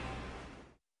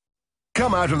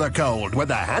 Come out of the cold with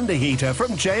the handy heater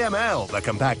from JML, the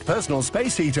compact personal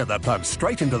space heater that plugs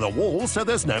straight into the wall so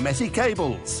there's no messy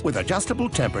cables. With adjustable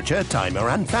temperature, timer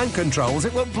and fan controls,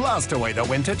 it will blast away the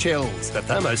winter chills. The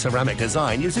thermoceramic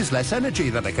design uses less energy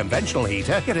than a conventional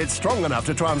heater, yet it's strong enough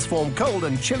to transform cold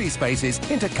and chilly spaces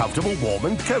into comfortable, warm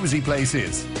and cozy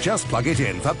places. Just plug it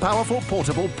in for powerful,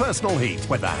 portable personal heat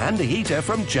with the handy heater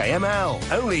from JML.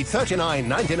 Only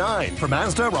 $39.99 from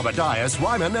Asda, Robert Dyers,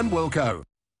 Ryman and Wilco.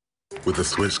 With the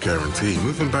Switch Guarantee,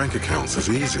 moving bank accounts is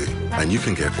easy, and you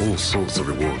can get all sorts of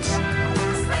rewards.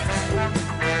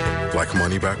 Like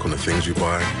money back on the things you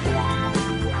buy,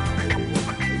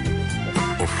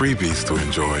 or freebies to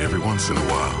enjoy every once in a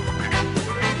while.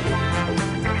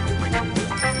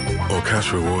 Or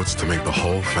cash rewards to make the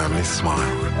whole family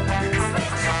smile.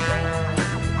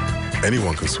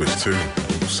 Anyone can switch too,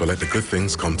 so let the good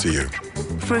things come to you.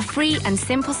 For a free and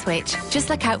simple switch, just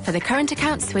look out for the current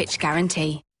account switch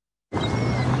guarantee.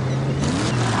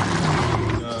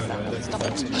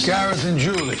 Gareth and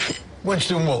Julie,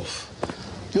 Winston Wolfe.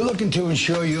 You're looking to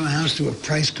insure your house through a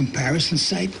price comparison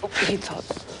site?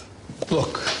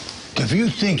 Look, if you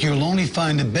think you'll only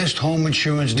find the best home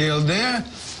insurance deal there,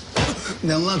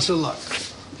 then lots of luck.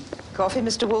 Coffee,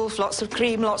 Mr. Wolfe, lots of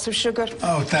cream, lots of sugar.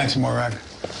 Oh, thanks, Morag.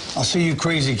 I'll see you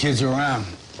crazy kids around.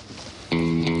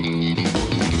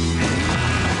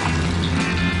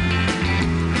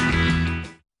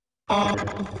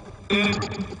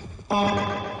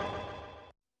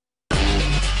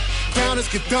 Counters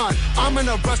get done. I'm in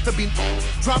a rush to be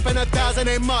dropping 1,000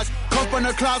 ain't much. Come from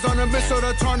the clouds on a missile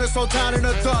to turn this whole town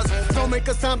into dust. Don't make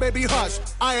a sound, baby, hush.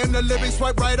 I am the living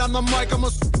swipe right on the mic.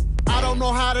 I don't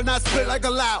know how to not spit like a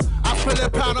loud. I feel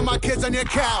it pounding my kids on your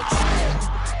couch.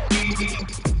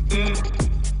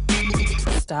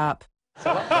 Stop.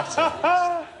 Step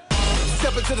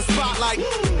into the spotlight.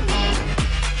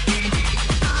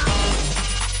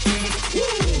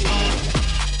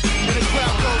 And the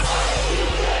crowd goes.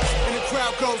 And the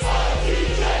crowd goes.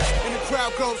 And the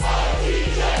crowd goes.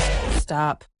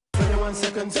 Stop. 21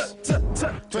 seconds.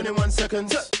 21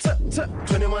 seconds.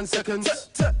 21 seconds.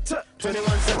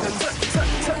 21 seconds.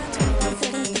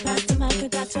 Pass the mic, I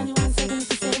got 21 seconds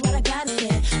to say what I gotta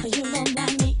say. But you won't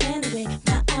like me anyway.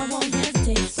 Now I won't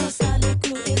hesitate. So solid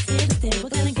crew is here to stay. We're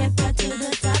gonna get back to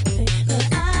the top of it. But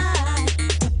I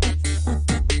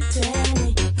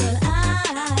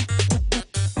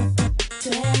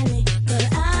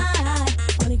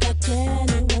only got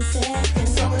 21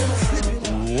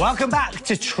 seconds. Welcome back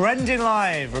to Trending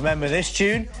Live. Remember this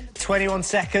tune? 21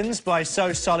 Seconds by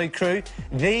So Solid Crew,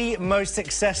 the most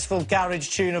successful garage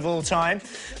tune of all time.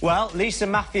 Well, Lisa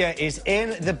Maffia is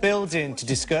in the building to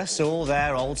discuss all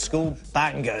their old school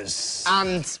bangers.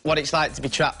 And what it's like to be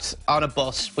trapped on a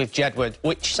bus with Jedward,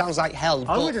 which sounds like hell.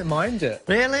 I wouldn't mind it.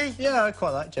 Really? Yeah, I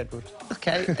quite like Jedward.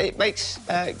 OK, it makes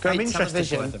great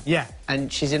television. Yeah.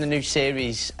 And she's in a new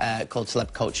series called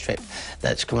Celeb Coach Trip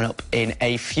that's coming up in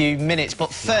a few minutes.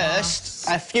 But first,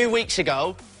 a few weeks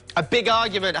ago, a big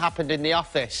argument happened in the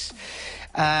office,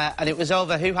 and it was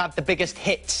over who had the biggest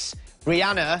hits,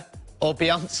 Rihanna or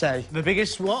Beyonce. The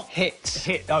biggest what? Hits.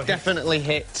 Oh, definitely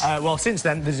hits. Well, since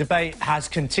then, the debate has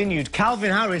continued.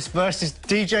 Calvin Harris versus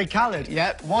DJ Khaled.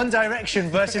 Yep. One Direction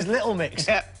versus Little Mix.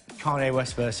 Yep. Kanye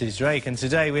West versus Drake. And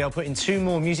today we are putting two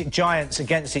more music giants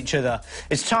against each other.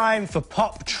 It's time for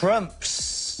Pop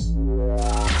Trumps.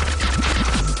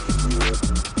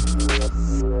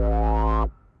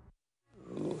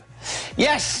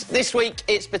 Yes, this week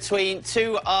it's between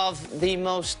two of the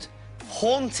most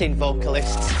haunting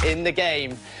vocalists in the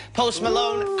game, Post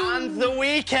Malone and The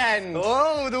Weeknd.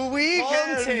 Oh, The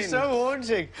Weeknd! Haunting. So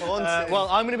haunting. Well,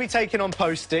 I'm going to be taking on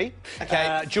Posty.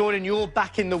 OK. Jordan, you're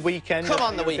backing The Weeknd. Come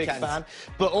on, The You're a big Weeknd. fan.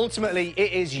 But ultimately,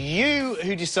 it is you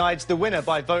who decides the winner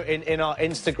by voting in our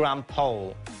Instagram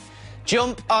poll.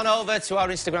 Jump on over to our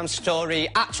Instagram story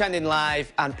at Trending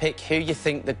Live and pick who you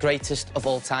think the greatest of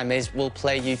all time is. We'll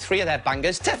play you three of their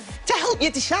bangers to help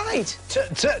you decide.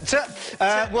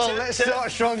 Well, let's start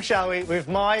strong, shall we, with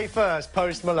my first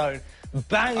Post Malone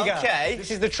banger. OK. This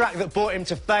is the track that brought him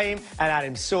to fame and had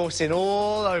him sourcing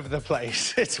all over the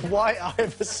place. It's White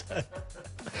Iverson.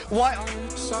 White...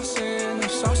 Saucing, I'm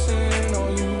saucing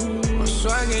on you. I'm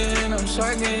swagging, I'm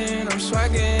swagging, I'm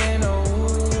swagging, oh.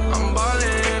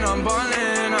 I'm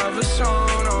ballin', I've a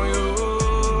song on you.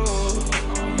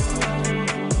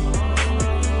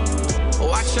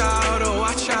 Watch out, oh,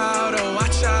 watch out, oh,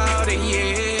 watch out,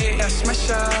 yeah. I smash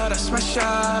out, I smash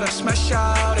out, I smash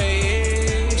out,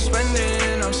 yeah.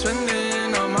 I'm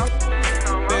spending on my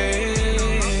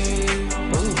babe.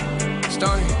 Ooh,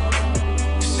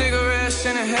 stunning. Cigarettes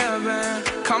in a hairband.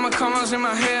 Commas in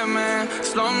my hair, man.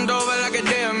 Slumped over like a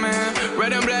dead man.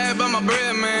 Red and black by my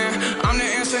bread, man. I'm the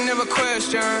answer, never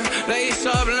question. Lace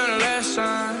up, learn a lesson.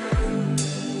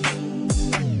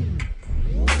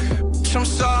 I'm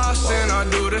saucing, I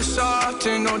do this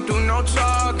often. Don't do no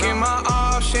talking. My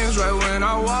options right when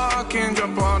I walk in.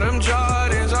 Jump on them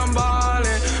Jordans, I'm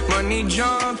ballin'. Money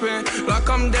jumping like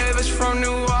I'm Davis from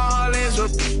New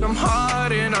Orleans. I'm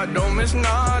hard and I don't miss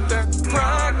nothing.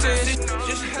 Practice.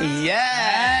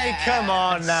 Yeah, hey, come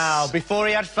on now. Before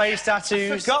he had face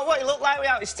tattoos. Forgot what he looked like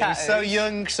without his tattoos. He was so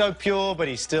young, so pure, but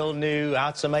he still knew how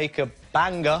to make a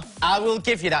banger. I will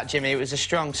give you that, Jimmy. It was a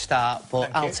strong start, but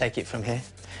I'll take it from here.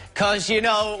 Because, you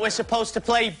know, we're supposed to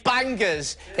play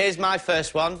bangers. Here's my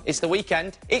first one. It's the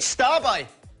weekend. It's Starboy.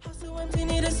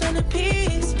 20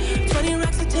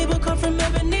 racks a table come from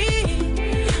ebony.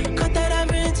 Cut that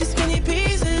ivory into skinny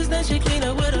pieces. Then she clean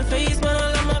up with her face, but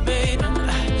I love my baby.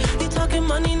 You talking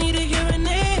money, need a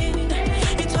urinate.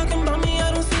 You talking about me,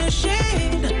 I don't see a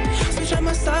shade. Switch on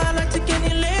my side, like to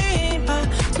any lane.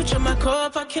 Switch on my core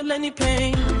if I kill any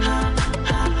pain.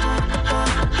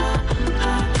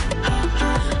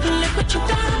 Look what you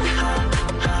done.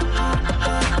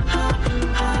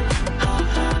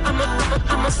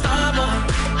 I'm a star boy.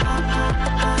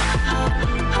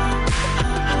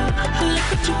 Look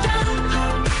what you done.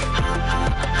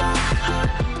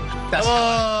 That's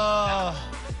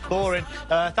boring.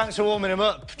 Thanks for warming him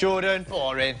up, Jordan.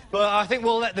 Boring. But I think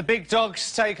we'll let the big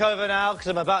dogs take over now, because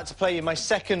I'm about to play you my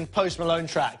second Post Malone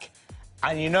track.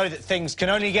 And you know that things can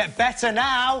only get better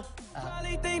now.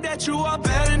 I think that you are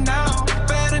better now,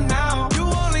 better now. You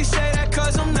only say that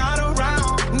cause I'm not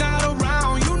around, not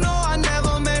around. You know I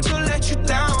never meant to let you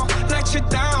down, let you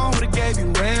down. Would've gave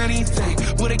you anything,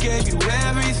 would've gave you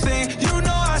everything. You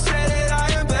know I said that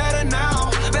I am better now,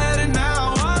 better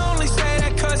now. I only say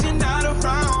that cause you're not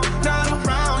around, not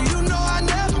around. You know I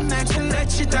never meant to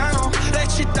let you down,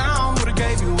 let you down. Would've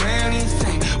gave you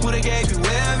anything, would've gave you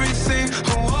everything.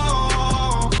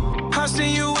 I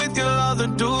seen you with your other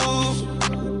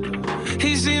dude.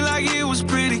 He seemed like he was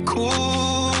pretty cool.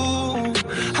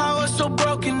 I was so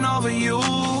broken over you.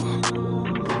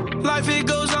 Life it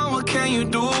goes on, what can you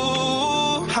do?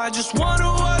 I just wonder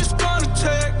what it's gonna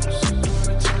take.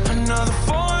 Another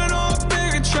foreign or a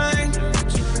bigger change.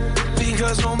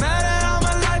 Because no matter how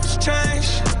my life has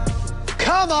changed.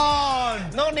 Come on!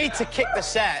 No need to kick the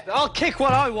set. I'll kick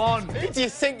what I want. Who do you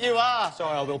think you are?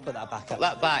 Sorry, I will put that back up. Put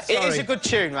that back. Sorry. It is a good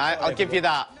tune, right? I'll give you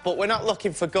that. But we're not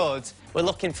looking for good. We're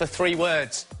looking for 3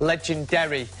 words.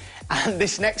 Legendary. And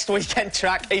this next weekend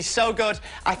track is so good,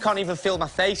 I can't even feel my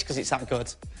face because it's that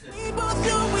good. We both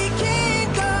know we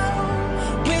can't go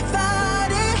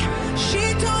without it.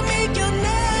 She told me you'll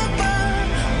never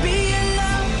be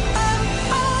alone.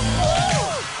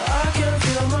 I can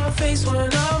feel my face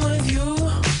when I'm with you.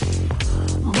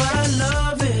 But I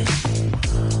love it.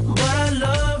 But I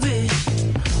love it.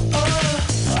 Oh,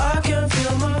 I can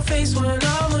feel my face when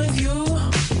I'm with you.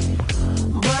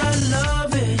 But I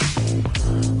love it.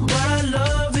 But I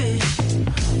love it.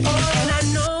 Oh, and I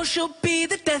know she'll be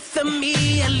the death of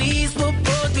me. At least we'll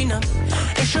both be numb.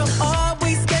 And she'll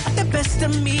always get the best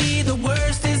of me. The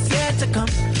worst is yet to come.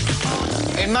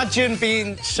 Imagine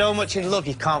being so much in love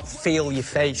you can't feel your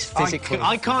face physically.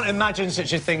 I can't imagine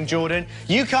such a thing, Jordan.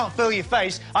 You can't feel your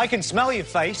face. I can smell your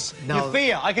face. No. Your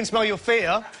fear. I can smell your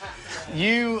fear.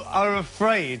 You are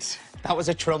afraid. That was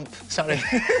a trump. Sorry.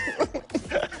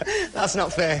 That's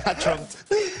not fair. I trumped.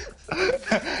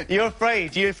 You're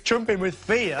afraid. You're trumping with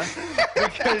fear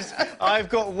because I've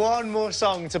got one more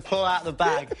song to pull out the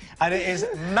bag, and it is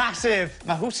massive.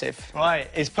 Massive. Right,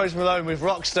 it's Post Malone with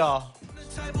Rockstar.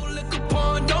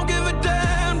 Don't give a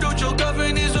damn. Don't your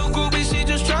girlfriend is so groovy, she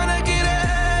just tryna get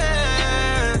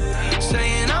in.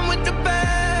 Saying I'm with the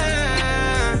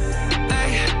band.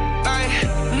 Ay, ay.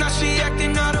 Now she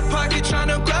acting out of pocket,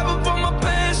 tryna grab up on my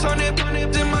pants. On it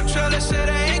in my trailer, said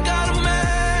I ain't got a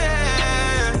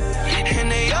man. And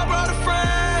they all brought a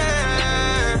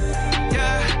friend.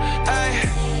 Yeah, ay.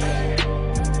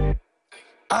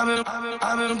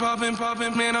 I've been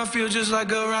popping, man, I feel just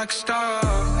like a rock star.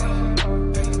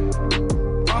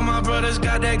 Brothers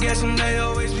got that gas and they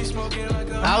always be smoking like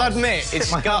a... I'll admit,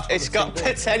 it's got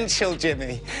potential,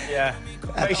 Jimmy. Yeah.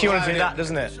 Makes you want to do that,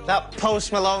 doesn't it? That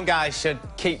Post Malone guy should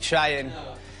keep trying.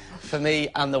 For me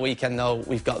and the weekend, though,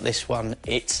 we've got this one.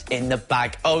 It's in the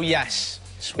bag. Oh, yes.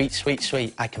 Sweet, sweet,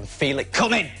 sweet. I can feel it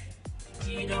coming.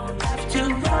 You don't have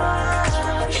to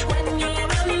rush when you're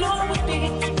alone with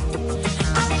me.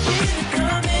 I feel it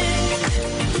coming.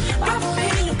 I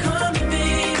feel it coming,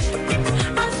 babe.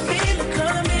 I feel it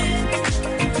coming.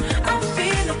 I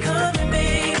feel it coming,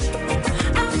 babe.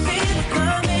 I feel it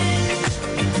coming.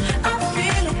 I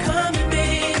feel it coming,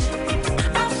 babe.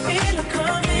 I feel it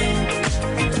coming.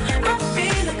 I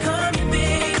feel it coming,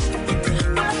 babe.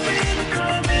 I feel it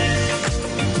coming.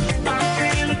 I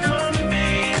feel it coming,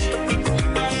 babe.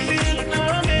 I feel it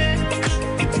coming.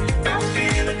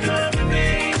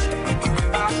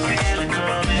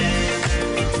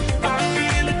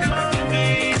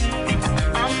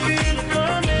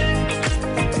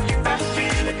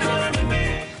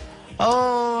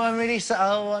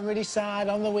 oh, I'm really sad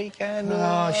on the weekend.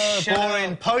 Oh, shut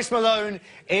boring. up. Post Malone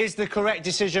is the correct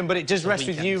decision, but it does rest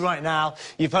with you right now.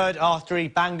 You've heard our 3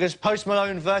 bangers. Post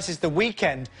Malone versus The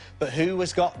Weeknd, but who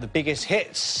has got the biggest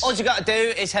hits? All you got to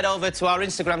do is head over to our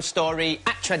Instagram story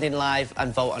 @TrendingLive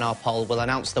and vote on our poll. We'll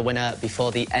announce the winner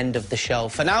before the end of the show.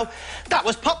 For now, that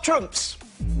was Pop Trumps.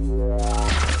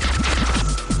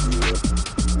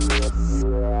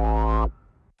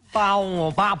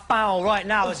 Bow, bow, bow. Right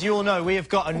now, as you all know, we have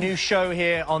got a new show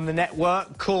here on the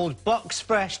network called Box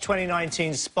Fresh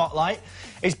 2019 Spotlight.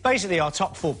 It's basically our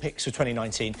top 4 picks for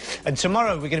 2019. And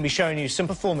tomorrow, we're going to be showing you some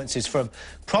performances from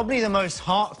probably the most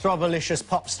heartthrobberlicious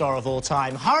pop star of all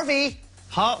time, Harvey.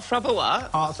 Heartthrobber what?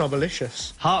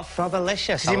 Heartthrobberlicious.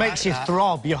 Heartthrobberlicious. Because he makes you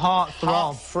throb, your heart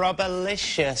throb.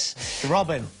 Heartthrobberlicious.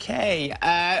 Throbbing. OK.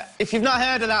 If you've not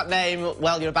heard of that name,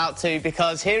 well, you're about to,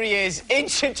 because here he is,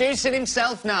 introducing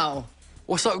himself now.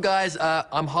 What's up, guys?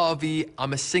 I'm Harvey.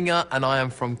 I'm a singer, and I am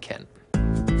from Kent.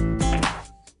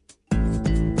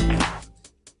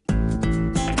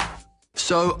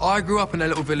 So I grew up in a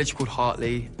little village called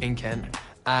Hartley in Kent.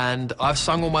 And I've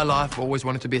sung all my life, always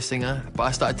wanted to be a singer, but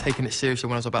I started taking it seriously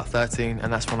when I was about 13,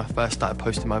 and that's when I first started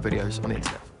posting my videos on the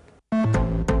internet.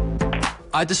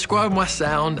 I describe my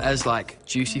sound as like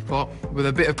juicy pop, with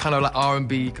a bit of kind of like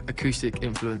R&B acoustic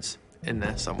influence in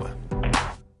there somewhere.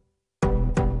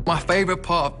 My favourite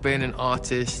part of being an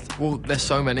artist, well, there's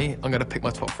so many, I'm gonna pick my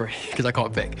top 3, because I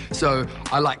can't pick. So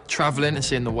I like travelling and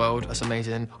seeing the world, that's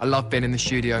amazing. I love being in the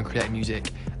studio and creating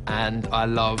music. And I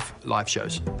love live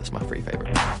shows. That's my 3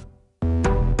 favourite.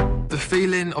 The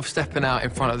feeling of stepping out in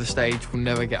front of the stage will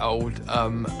never get old.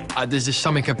 There's just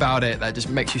something about it that just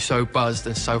makes you so buzzed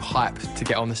and so hyped to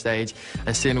get on the stage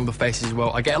and seeing all the faces as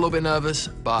well. I get a little bit nervous,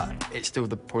 but it's still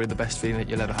probably the best feeling that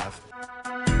you'll ever have.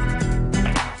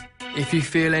 If you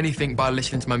feel anything by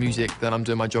listening to my music, then I'm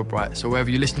doing my job right. So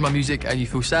whether you listen to my music and you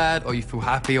feel sad, or you feel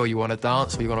happy, or you want to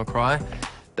dance, or you want to cry,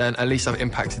 then at least I've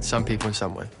impacted some people in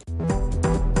some way.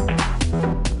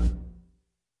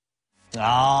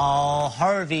 Oh,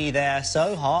 Harvey there,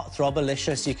 so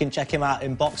heartthrobberlicious. You can check him out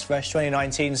in Box Fresh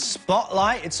 2019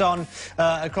 Spotlight. It's on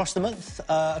across the month,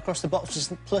 across the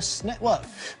Box Plus network.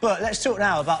 But let's talk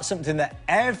now about something that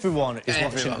everyone is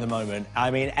watching at the moment. I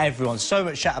mean, everyone. So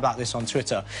much chat about this on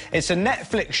Twitter. It's a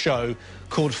Netflix show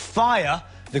called Fire,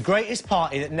 the greatest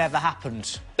party that never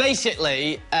happened.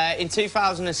 Basically, in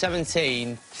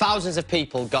 2017, thousands of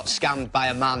people got scammed by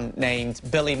a man named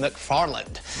Billy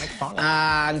McFarland.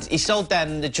 And he sold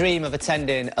them the dream of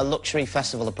attending a luxury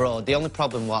festival abroad. The only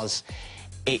problem was,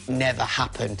 it never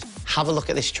happened. Have a look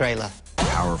at this trailer.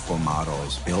 Powerful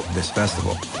models built this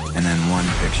festival, and then one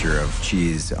picture of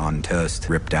cheese on toast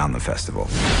ripped down the festival.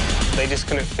 They just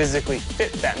couldn't physically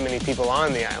fit that many people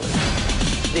on the island.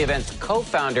 The event's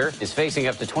co-founder is facing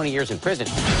up to 20 years in prison.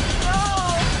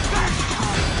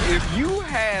 If you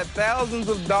had thousands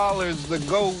of dollars to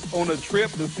go on a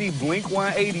trip to see Blink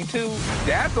 182,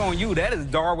 that's on you. That is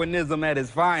Darwinism at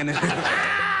its finest.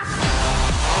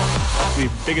 The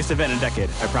biggest event in a decade,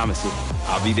 I promise you.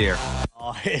 I'll be there.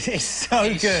 Oh, it is so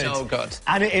good. So good.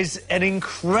 And it is an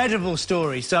incredible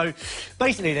story. So,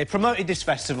 basically, they promoted this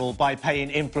festival by paying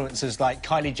influencers like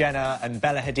Kylie Jenner and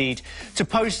Bella Hadid to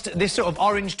post this sort of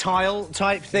orange tile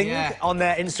type thing on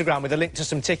their Instagram with a link to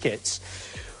some tickets,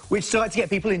 which started to get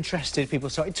people interested. People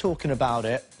started talking about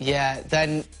it. Yeah,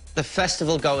 then the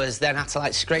festival goers then had to,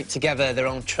 like, scrape together their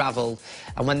own travel,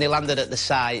 and when they landed at the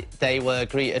site, they were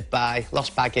greeted by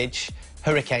lost baggage,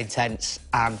 hurricane tents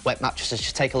and wet mattresses.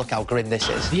 Just take a look how grim this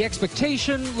is. The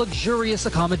expectation, luxurious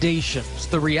accommodations.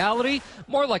 The reality,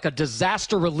 more like a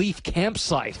disaster relief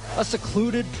campsite. A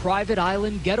secluded private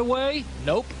island getaway?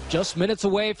 Nope, just minutes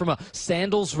away from a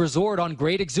Sandals resort on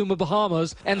Great Exuma,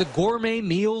 Bahamas, and the gourmet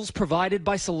meals provided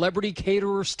by celebrity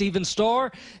caterer Steven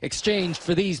Starr exchanged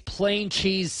for these plain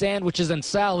cheese sandwiches and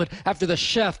salad after the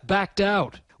chef backed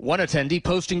out. One attendee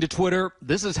posting to Twitter,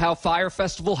 "This is how Fire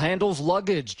Festival handles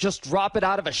luggage. Just drop it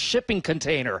out of a shipping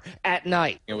container at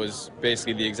night." It was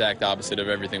basically the exact opposite of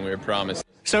everything we were promised.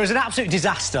 So it was an absolute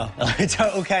disaster,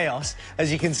 total chaos,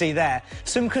 as you can see there.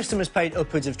 Some customers paid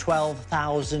upwards of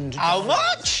 $12,000. How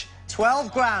much?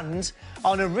 12 grand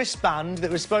on a wristband that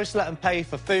was supposed to let them pay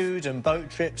for food and boat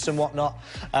trips and whatnot.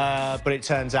 But it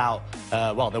turns out,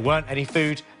 well, there weren't any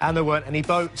food and there weren't any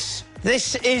boats.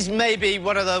 This is maybe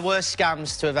one of the worst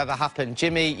scams to have ever happened.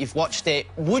 Jimmy, you've watched it.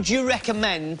 Would you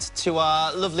recommend to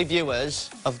our lovely viewers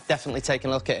of definitely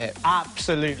taking a look at it?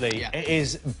 Absolutely. Yeah. It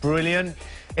is brilliant.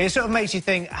 it sort of makes you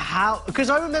think how... Because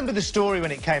I remember the story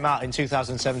when it came out in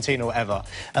 2017 or whatever,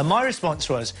 and my response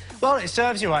was, well, it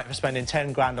serves you right for spending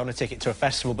 10 grand on a ticket to a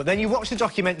festival, but then you watch the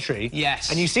documentary... Yes.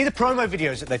 And you see the promo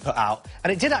videos that they put out,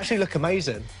 and it did actually look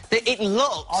amazing. It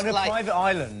looked on a like... private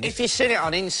island. If you've seen it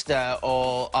on Insta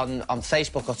or on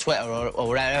Facebook or Twitter or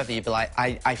wherever, you'd be like,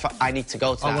 I need to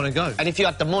go to that. I want to go. And if you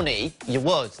had the money, you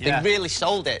would. Yeah. They really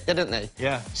sold it, didn't they?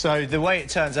 Yeah, so the way it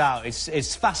turns out,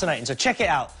 it's fascinating, so check it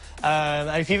out.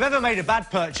 And if you've ever made a bad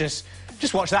purchase,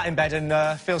 just watch that in bed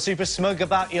and feel super smug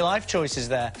about your life choices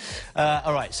there.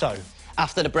 All right, so...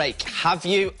 After the break, have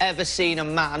you ever seen a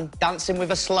man dancing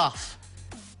with a sloth?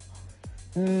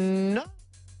 No.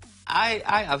 I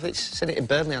have. It's seen it in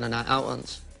Burnley on a night out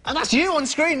once. And that's you on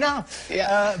screen now.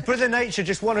 Yeah. Brother Nature,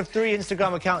 just one of 3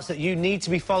 Instagram accounts that you need to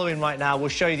be following right now. We'll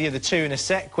show you the other 2 in a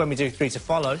sec when we do 3 to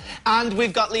follow. And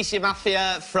we've got Lisa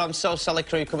Maffia from So Solid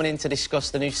Crew coming in to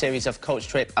discuss the new series of Coach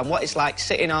Trip and what it's like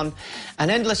sitting on an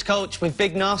endless coach with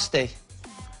Big Nasty.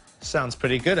 Sounds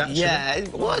pretty good, actually. Yeah,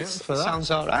 it would. Sounds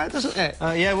all right, doesn't it?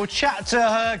 Yeah, we'll chat to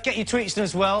her, get your tweets in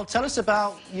as well. Tell us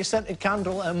about your scented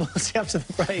candle, and we'll see you after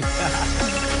the break.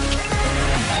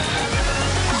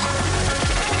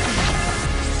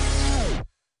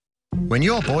 When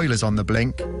your boiler's on the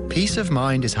blink, peace of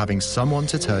mind is having someone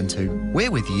to turn to.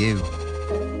 We're with you.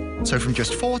 So from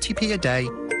just 40p a day,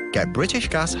 get British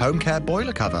Gas Home Care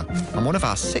boiler cover, and one of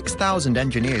our 6,000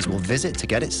 engineers will visit to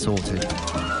get it sorted.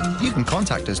 You can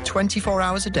contact us 24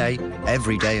 hours a day,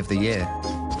 every day of the year.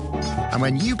 And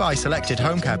when you buy selected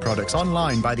home care products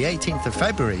online by the 18th of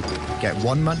February, get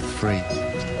 1 month free.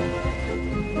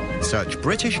 Search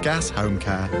British Gas Home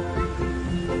Care.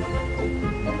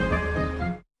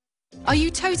 Are you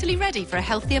totally ready for a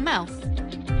healthier mouth?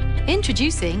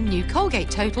 Introducing new Colgate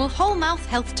Total Whole Mouth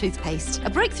Health Toothpaste, a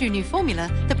breakthrough new formula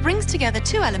that brings together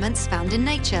 2 elements found in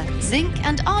nature, zinc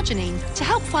and arginine, to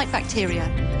help fight bacteria,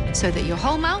 so that your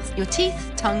whole mouth, your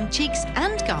teeth, tongue, cheeks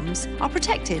and gums are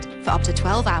protected for up to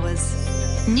 12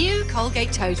 hours. New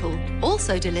Colgate Total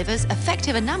also delivers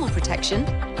effective enamel protection,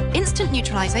 instant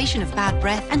neutralisation of bad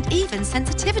breath and even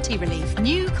sensitivity relief.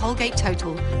 New Colgate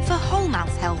Total for whole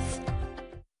mouth health.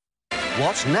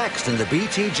 What's next in the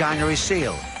BT January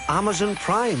sale? Amazon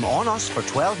Prime on us for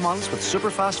 12 months with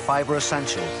Superfast Fibre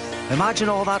Essential. Imagine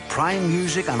all that Prime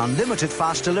music and unlimited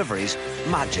fast deliveries.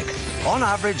 Magic. On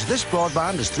average, this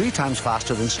broadband is 3 times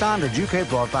faster than standard UK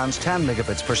broadband's 10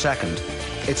 megabits per second.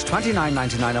 It's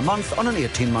 £29.99 a month on an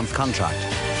 18-month contract.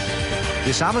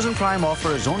 This Amazon Prime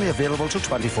offer is only available till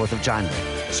 24th of January.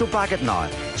 So bag it now.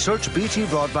 Search BT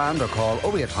Broadband or call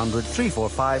 0800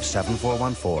 345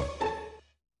 7414.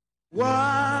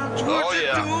 Watch what you do.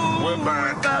 We're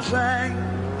back. I sang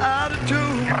out of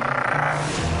tune.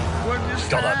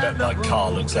 God, I bet my car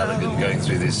looks elegant going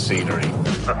through this scenery.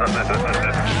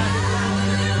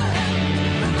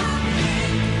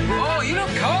 Oh, you look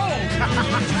cold.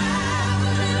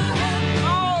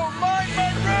 Oh, my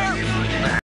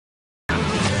roof.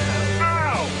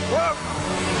 Ow! Whoa.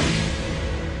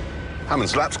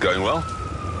 Hammond's lap's going well.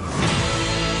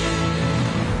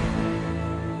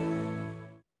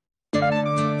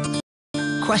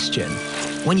 Question.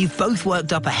 When you've both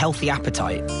worked up a healthy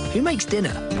appetite, who makes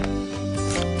dinner?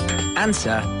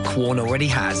 Answer. Quorn already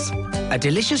has. A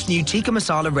delicious new tikka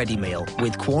masala ready meal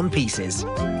with Quorn pieces.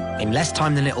 In less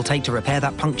time than it'll take to repair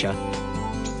that puncture.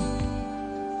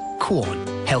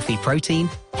 Quorn. Healthy protein,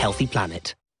 healthy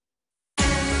planet.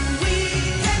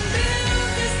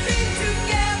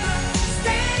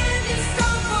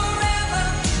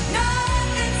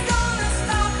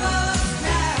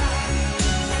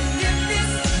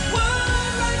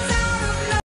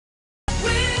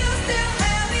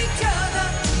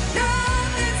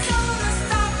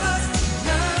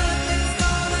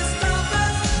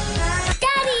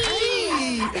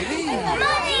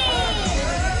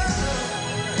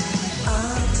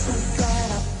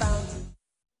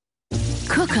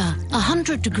 Cooker,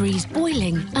 100 degrees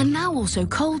boiling, and now also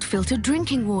cold filtered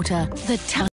drinking water. The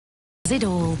does it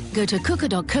all. Go to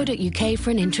cooker.co.uk for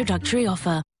an introductory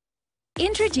offer.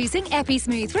 Introducing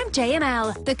EpiSmooth from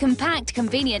JML, the compact,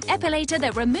 convenient epilator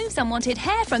that removes unwanted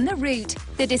hair from the root.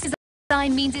 The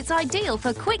design means it's ideal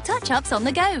for quick touch-ups on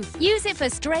the go. Use it for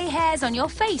stray hairs on your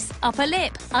face, upper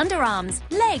lip, underarms,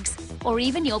 legs, or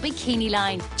even your bikini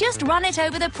line. Just run it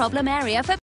over the problem area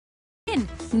for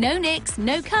no nicks,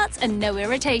 no cuts and no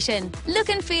irritation. Look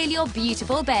and feel your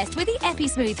beautiful best with the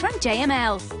EpiSmooth from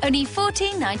JML. Only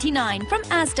 $14.99 from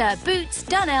Asda, Boots,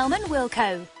 Dunelm and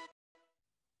Wilko.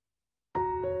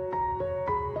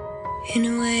 In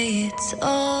a way, it's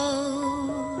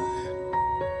all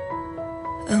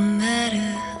a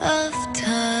matter of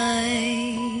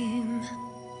time.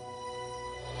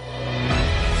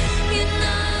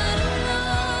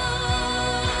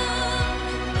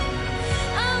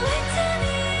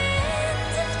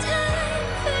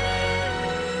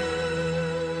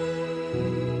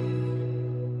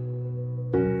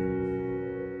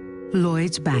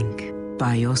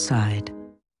 by your side.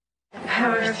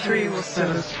 Power 3 will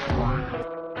set us free.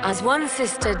 As one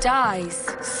sister dies,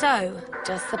 so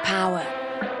does the power.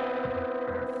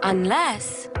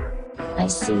 Unless... I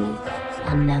see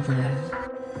another.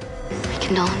 My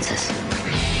condolences.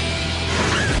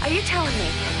 Are you telling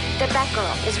me that that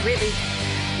girl is really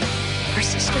her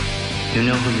sister? You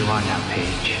know who you are now,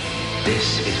 Paige.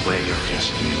 This is where your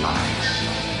destiny lies.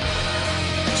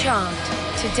 Charmed.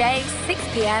 Today, 6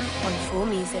 p.m. on 4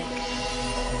 Music.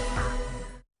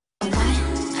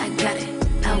 I got it.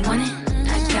 I want it.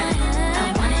 I got it. I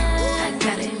want it. I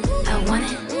got it. I want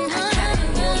it. I got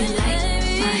it. You like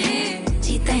my hair?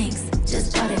 Gee, thanks.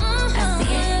 Just bought it. I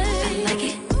see it. I like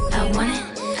it. I want it.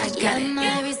 I got it.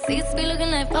 My receipts be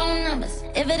looking like phone numbers.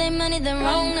 If it ain't money, then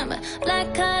wrong number.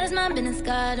 Black card is my business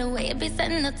card. The way it be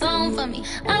setting the tone for me.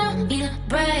 I don't need a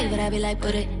brag, but I be like,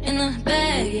 put it in the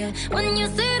bag, yeah. When you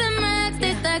see the max,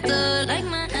 they stack up like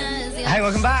my ass, yeah. Hey,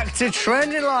 welcome back to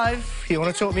Trending Live. You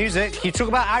want to talk music? You talk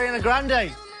about Ariana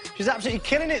Grande. She's absolutely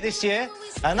killing it this year.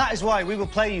 And that is why we will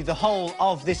play you the whole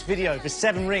of this video for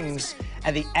 7 rings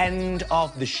at the end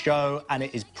of the show. And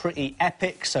it is pretty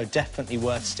epic, so definitely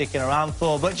worth sticking around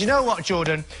for. But do you know what,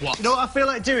 Jordan? What? You know what I feel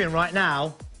like doing right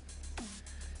now?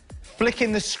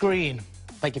 Flicking the screen.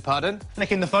 Beg your pardon?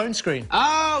 Flicking the phone screen.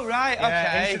 Oh, right,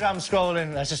 okay. Instagram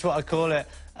scrolling, that's just what I call it.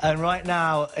 And right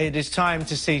now, it is time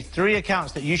to see 3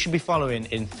 accounts that you should be following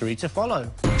in 3 to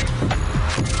follow.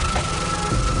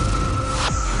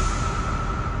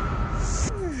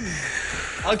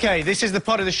 OK, this is the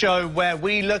part of the show where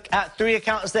we look at 3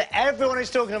 accounts that everyone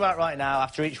is talking about right now.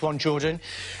 After each one, Jordan,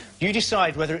 you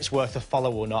decide whether it's worth a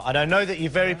follow or not. And I know that you're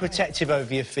very protective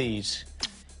over your feeds.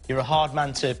 You're a hard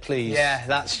man to please. Yeah,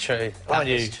 that's true. That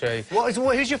is true.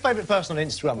 Who's your favourite person on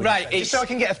Instagram? Right, just so I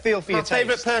can get a feel for your taste. My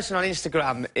favourite person on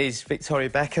Instagram is Victoria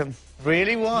Beckham.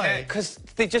 Really? Why? Yeah, because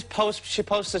they just she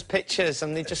posts us pictures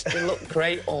and they look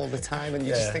great all the time and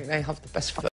you just think they have the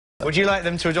best photo. Would you like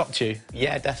them to adopt you?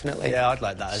 Yeah, definitely. Yeah, I'd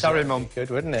like that as Sorry, well. Mum. Good,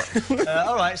 wouldn't it?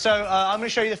 All right, so I'm going to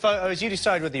show you the photos. You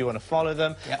decide whether you want to follow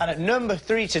them. Yep. And at number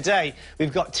 3 today,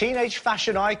 we've got teenage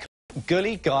fashion icon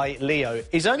Gully Guy Leo.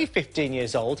 He's only 15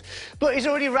 years old, but he's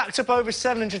already racked up over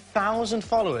 700,000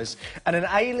 followers and an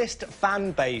A-list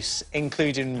fan base,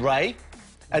 including Ray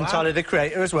and Tyler, the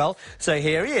Creator, as well. So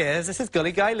here he is. This is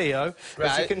Gully Guy Leo.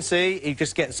 As you can see, he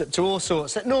just gets up to all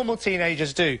sorts that normal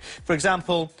teenagers do. For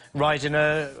example, riding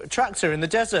a tractor in the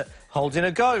desert, holding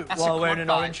a goat while wearing an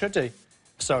orange hoodie.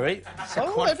 Sorry.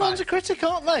 Everyone's a critic,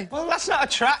 aren't they? Well, that's not a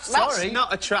tractor. Sorry. That's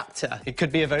not a tractor. It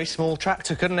could be a very small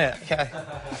tractor, couldn't it? OK.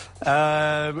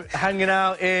 Hanging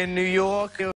out in New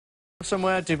York or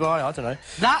somewhere, Dubai, I don't know.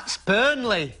 That's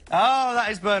Burnley. Oh,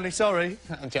 that is Burnley, sorry.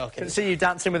 I'm joking. I can see you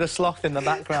dancing with a sloth in the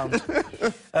background.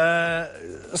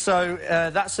 That's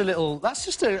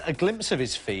just a glimpse of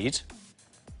his feed.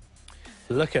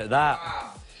 Look at that.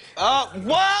 Oh,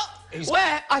 what?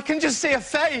 Where? I can just see a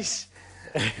face.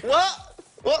 What?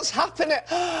 What's happening?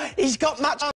 He's got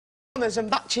matching armours and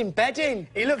matching bedding.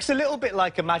 He looks a little bit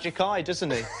like a magic eye,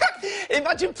 doesn't he?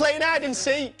 Imagine playing hide and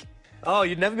seek. Oh,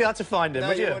 you'd never be able to find him,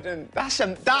 would you? No, you wouldn't. That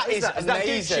is amazing. Is that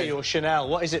Gucci or Chanel?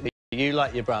 What is it that you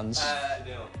like your brands?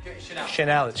 No. Chanel.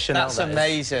 Chanel, it's Chanel. That's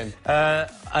amazing.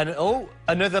 And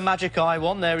another magic eye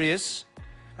one. There he is.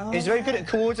 Oh. He's very good at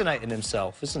coordinating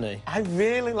himself, isn't he? I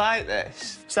really like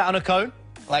this. Is that on a cone?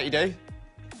 Like you do.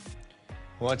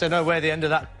 Well, I don't know where the end of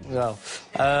that... Well,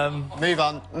 move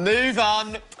on. Move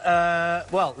on.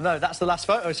 Well, no, that's the last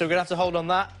photo, so we're going to have to hold on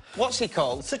that. What's he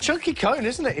called? It's a chunky cone,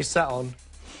 isn't it, he's sat on?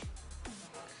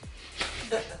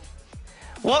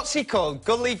 What's he called?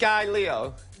 Gully Guy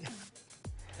Leo?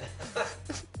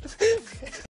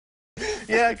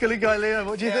 Yeah, Gully Guy Leo,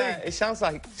 what do you think? It sounds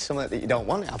like something that you don't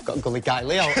want. I've got Gully Guy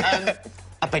Leo.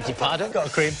 I beg your pardon. Got a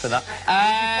cream for that.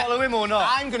 Did you follow him or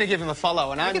not? I'm going to give him a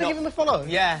follow. And I'm going to give him a follow?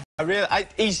 Yeah.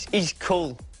 He's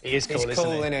cool. He is cool,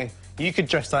 isn't he? You could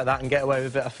dress like that and get away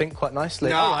with it, I think, quite nicely.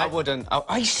 No, I wouldn't. Oh,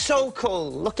 he's so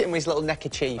cool. Look at him with his little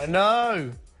neckerchief. I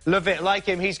know. Love it. Like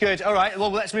him. He's good. All right, well,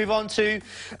 let's move on to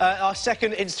our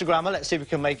second Instagrammer. Let's see if we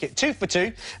can make it 2 for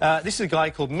 2. This is a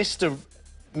guy called Mr.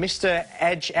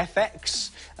 Edge FX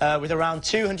with around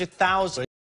 200,000.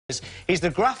 He's the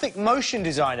graphic motion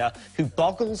designer who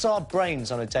boggles our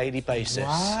brains on a daily basis.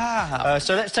 Wow.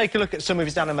 So let's take a look at some of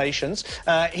his animations.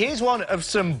 Here's one of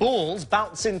some balls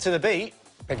bouncing to the beat.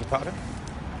 Beg your pardon?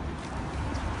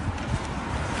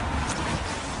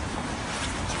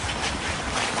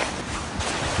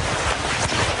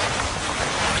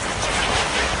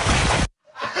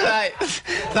 Right,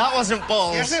 that wasn't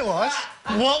balls. Yes, it was.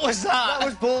 What was that? That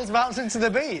was balls bouncing to the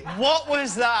beat. What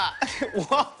was that?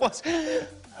 What was...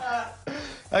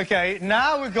 OK,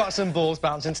 now we've got some balls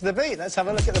bouncing to the beat. Let's have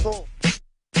a look at the ball.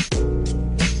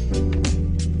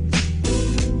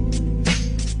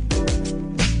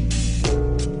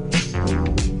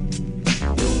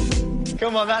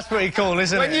 Come on, that's pretty cool,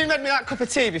 isn't it? When you made me that cup of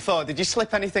tea before, did you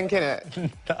slip anything in it?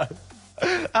 No.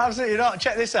 Absolutely not.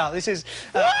 Check this out. This is...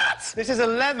 What? This is a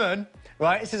lemon,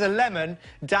 right? This is a lemon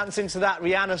dancing to that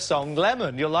Rihanna song,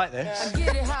 Lemon. You'll like this. I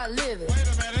get it how I live it.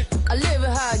 I live it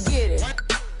how I get it.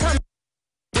 Come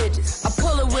bitches. I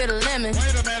pull it with a lemon.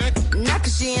 Not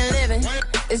 'cause she ain't living.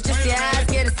 It's just the eyes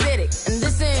get acidic. And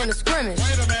this ain't a scrimmage.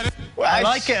 I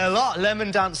like it a lot, Lemon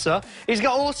Dancer. He's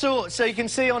got all sorts, so you can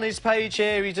see on his page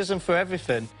here, he does them for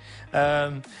everything.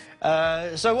 So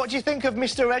what do you think of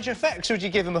Mr. Edge Effects? Would you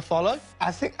give him a follow?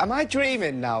 I think... Am I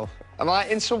dreaming now? Am I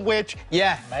in some weird...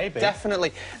 Yeah, maybe.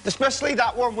 Definitely. Especially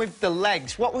that one with the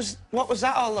legs. What was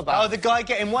that all about? Oh, the guy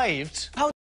getting waved? How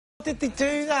did they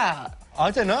do that? I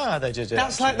don't know how they did it.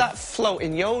 That's like that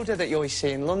floating Yoda that you always see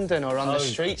in London or on the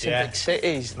streets in big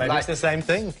cities. Maybe it's the same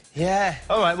thing. Yeah.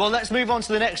 All right, well, let's move on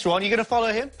to the next one. You going to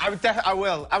follow him? I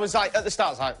will. I was like, at the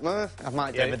start, I was like, I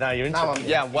might do. Yeah, but now you're into it.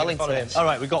 Yeah, well into it. All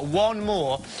right, we've got one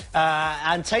more.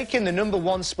 And taking the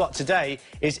 #1 spot today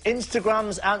is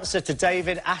Instagram's answer to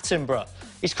David Attenborough.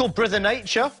 He's called Brother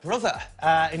Nature. Brother?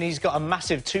 And he's got a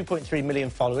massive 2.3 million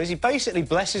followers. He basically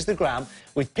blesses the gram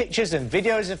with pictures and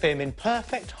videos of him in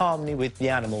perfect harmony with the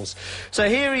animals. So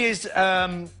here he is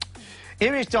dining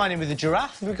with a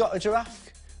giraffe. Have we got a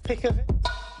giraffe pic of him?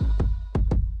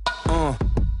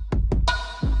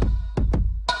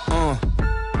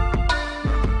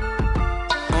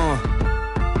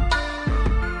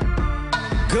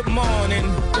 Good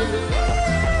morning.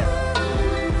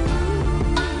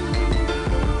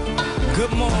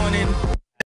 Good morning.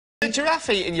 The giraffe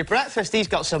eating your breakfast, he's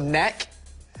got some neck.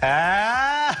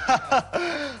 I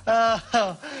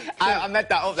made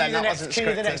that up then, that wasn't scripted.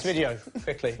 Cue the next video,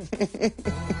 quickly.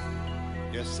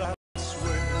 Yes, I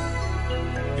swear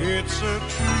it's a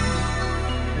truth,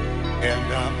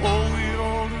 and I owe it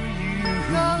all to you.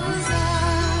 'Cause I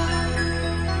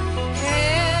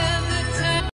have the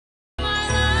time of my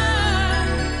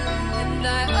life, and I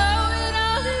owe it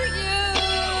all to you.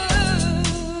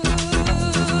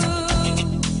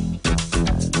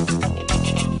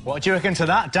 What do you reckon to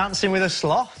that? Dancing with a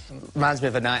sloth? Reminds me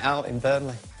of a night out in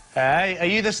Burnley. Hey, are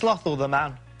you the sloth or the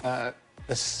man?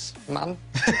 This man?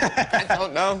 I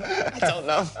don't know. I don't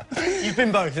know. You've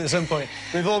been both at some point.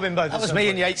 We've all been both. That was me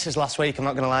and Yates's last week, I'm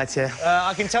not going to lie to you.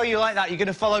 I can tell you like that. You're going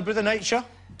to follow Brother Nature?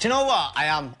 Do you know what? I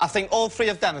am. I think all three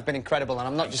of them have been incredible, and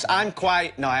I'm not just... I am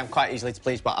quite easily to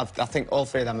please, but I think all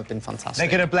three of them have been fantastic. They're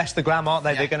going to bless the gram, aren't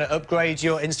they? Yeah. They're going to upgrade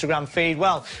your Instagram feed.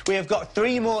 Well, we have got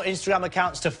 3 more Instagram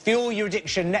accounts to fuel your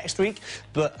addiction next week,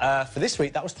 but for this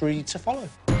week, that was 3 to follow.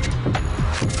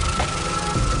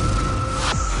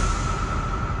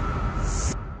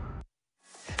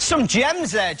 Some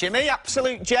gems there, Jimmy.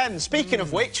 Absolute gems. Speaking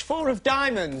of which, 4 of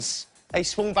diamonds. They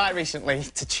swung by recently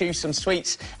to choose some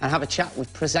sweets and have a chat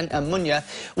with presenter Munya.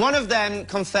 One of them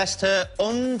confessed her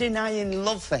undenying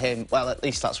love for him. Well, at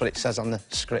least that's what it says on the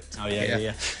script. Oh,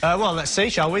 yeah. Well, let's see,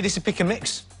 shall we? This is Pick a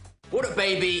Mix. What up,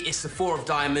 baby? It's the 4 of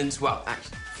diamonds. Well,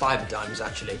 actually, 5 of diamonds,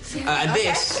 actually. And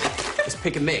this is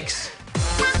Pick a Mix.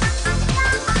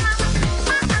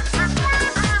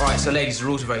 All right, so ladies, the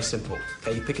rules are very simple.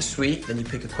 Okay, you pick a sweet, then you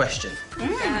pick a question.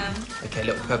 Okay,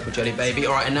 little purple jelly baby.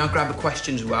 All right, and now grab a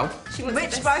question as well.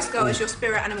 Which Spice Girl is your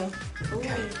spirit animal?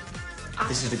 Okay.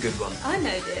 This is a good one. I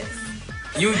know this.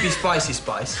 You would be Spicy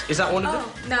Spice. Is that one of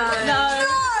them? No.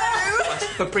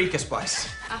 Paprika Spice.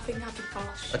 I think I'd be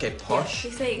Posh. Okay, Posh.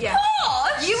 Yeah.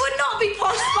 Posh? You would not be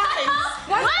Posh Spice.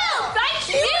 Well, thank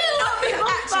you. You would not be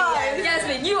Posh Spice.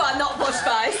 Yasmin, you are not Posh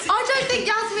Spice. I don't think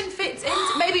Yasmin fits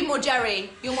into... Maybe more Jerry.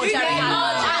 You're more Jerry.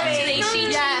 Actually,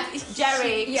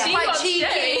 Jerry. Yeah. Quite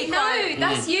cheeky. No,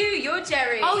 that's you. You're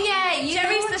Jerry. Oh, yeah.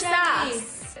 Jerry's the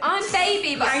sass. I'm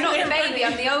baby, but I'm not the baby.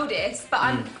 I'm the oldest, but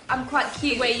I'm quite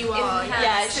cute. Where you are.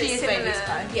 Yeah, so she is similar. baby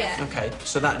Spice. Yeah. Okay,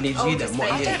 so that leaves you then. What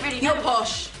are you? I don't really know. You're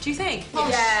Posh. Do you think? Posh.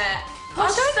 Yeah.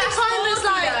 Posh I don't think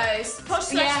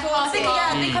Posh I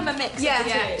think I'm a mix of the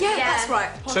two. Yeah, that's right.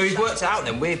 So we've worked it out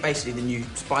then. We're basically the new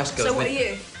Spice Girls. So what are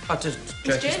you? I just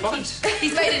Jerky Spice.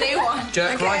 He's made a new one.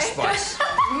 Jerk Rice Spice.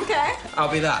 Okay. I'll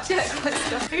be that.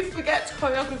 Who forgets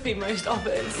choreography most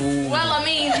often? Ooh. Well, I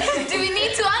mean, do we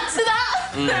need to answer that?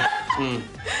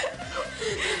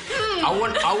 I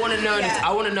want to know.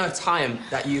 I want to know a time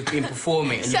that you've been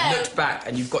performing and you've looked back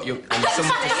and you've got your. And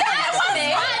someone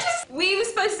we were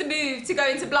supposed to move to go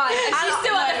into blind, and she's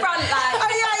still at the front, like. Oh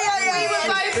yeah. We were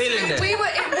both. Feeling it.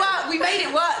 It worked. We made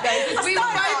it work though. We were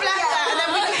both like that, and then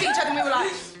we looked at each other and we were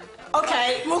like.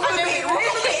 Okay, we'll compete.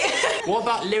 What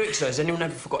about lyrics, though? Has anyone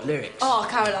ever forgot lyrics? Oh,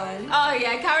 Caroline. Oh,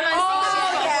 yeah, Caroline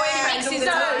sings she's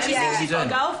got a boyfriend. She thinks she's got a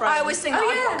girlfriend. I always think I've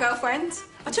got a girlfriend.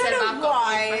 I don't know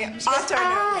why.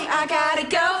 I got a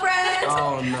girlfriend.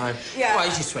 Oh, no. Yeah. Well,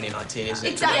 it's just 2019, isn't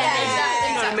it? Exactly. You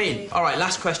know what I mean? All right,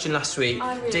 last question last week.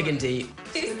 Digging deep.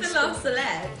 Who's the last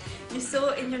celeb you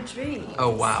saw in your dream? Oh,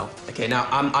 wow. Okay, now,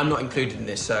 I'm not included in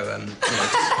this, so, you know,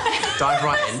 just dive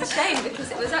right in. It's a shame,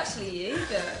 because it was actually you,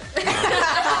 but...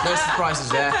 No surprises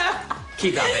there.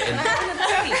 Keep that bit in.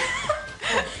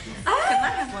 Can I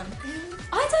have one?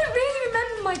 I don't really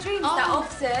remember my dreams that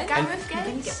often. Gareth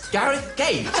Gates? Gareth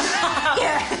Gates?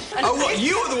 Yeah. Oh, what?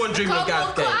 You were the one dreaming of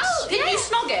Gareth Gates? Didn't you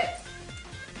snog it?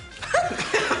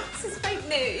 This is fake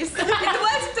news. In the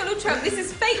words of Donald Trump, this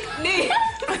is fake news.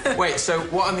 Wait, so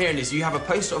what I'm hearing is you have a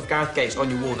poster of Gareth Gates on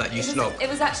your wall that you snog. It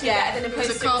was actually better than a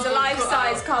poster. It was a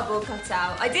life-size cardboard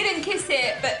cutout. I didn't kiss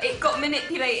it, but it got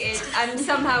manipulated, and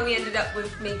somehow we ended up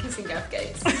with me kissing Gareth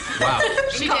Gates. Wow.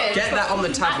 She did. Get that on the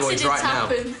tabloids right now.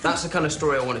 Happen. That's the kind of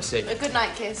story I want to see. A good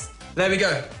night kiss. There we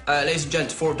go. Ladies and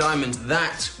gents, 4 of Diamonds.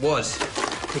 That was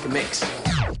Pick a Mix.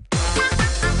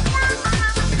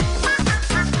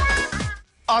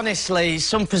 Honestly,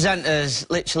 some presenters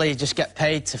literally just get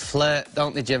paid to flirt,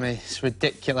 don't they, Jimmy? It's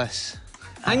ridiculous.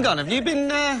 Hang on, have you been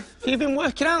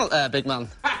working out, big man?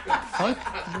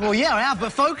 Well, yeah, I have,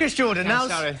 but focus, Jordan. Now,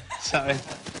 sorry.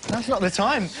 That's not the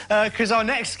time, because our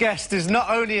next guest is not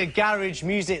only a garage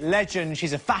music legend,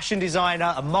 she's a fashion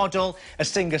designer, a model, a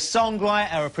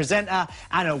singer-songwriter, a presenter,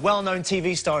 and a well-known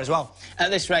TV star as well. At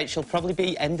this rate, she'll probably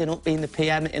be ending up being the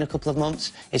PM in a couple of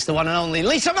months. It's the one and only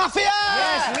Lisa Maffia!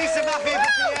 Yes, Lisa Maffia,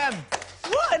 the PM.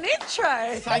 What an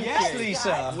intro! Thank you,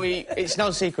 Lisa. It's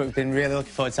no secret we've been really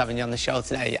looking forward to having you on the show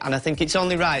today, and I think it's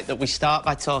only right that we start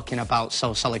by talking about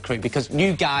So Solid Crew, because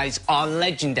you guys are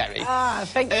legendary. Ah,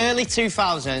 thank you. Early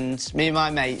 2000s, me and my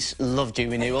mates loved you.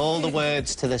 We knew all the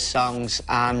words to the songs,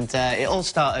 and it all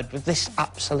started with this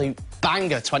absolute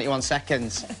banger, 21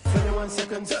 Seconds. 21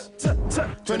 seconds,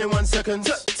 21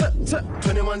 seconds,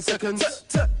 21 seconds,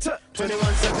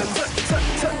 21 seconds.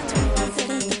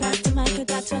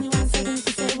 Got 21 seconds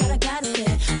to say what I gotta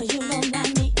say. But you won't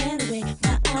mind me anyway.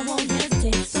 Now I won't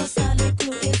hesitate. So Solid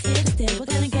Crew is here to stay. We're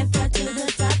gonna get back to the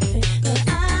top of it. But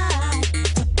I,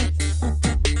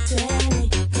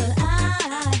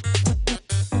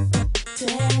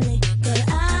 20. But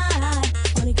I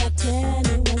only got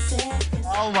 21 seconds.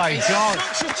 Oh my God.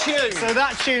 Such a tune. So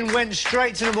that tune went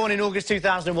straight to #1 in August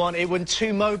 2001. It won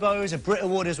 2 Mobos, a Brit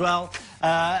Award as well.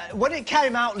 When it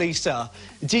came out, Lisa,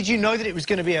 did you know that it was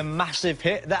going to be a massive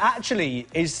hit that actually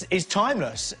is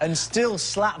timeless and still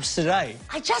slaps today?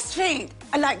 I just think,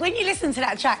 like, when you listen to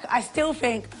that track, I still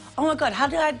think, oh my God, how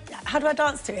do I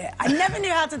dance to it? I never knew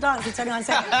how to dance in 21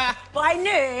 seconds, but I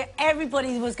knew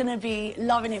everybody was going to be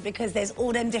loving it because there's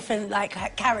all them different,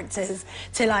 like, characters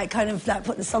to, like, kind of, like,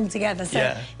 put the song together.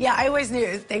 So, yeah, I always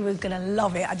knew they were going to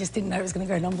love it. I just didn't know it was going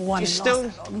to go #1. Do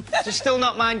you still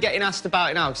not mind getting asked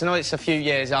about it now? Because I know it's a few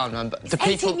years on, man, but the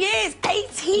 18 years!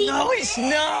 18 No, it's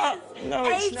not! No,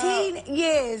 it's 18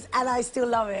 years, and I still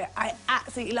love it. I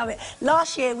absolutely love it.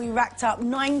 Last year, we racked up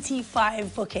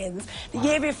 95 bookings. The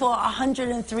year before,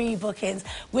 103 bookings.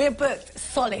 We're booked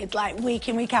solid, like, week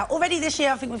in, week out. Already this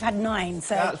year, I think we've had 9,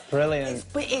 so... That's brilliant.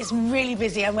 It's really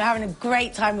busy, and we're having a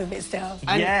great time with it still.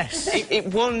 And yes. It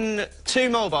won 2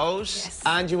 Mobos,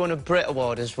 and you won a Brit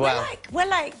Award as well. We're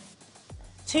like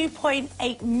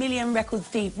 2.8 million records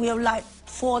deep. We're like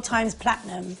 4 times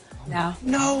platinum now.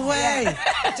 No way!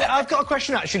 I've got a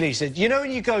question, actually, Lisa. You know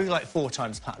when you go, like, 4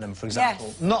 times platinum, for example?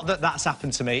 Yes. Not that that's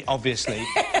happened to me, obviously.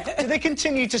 Do they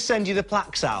continue to send you the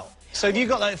plaques out? So have you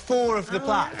got, like, 4 of the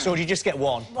plaques, or do you just get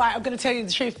 1? Right, I'm going to tell you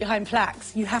the truth behind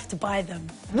plaques. You have to buy them.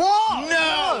 What?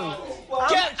 No!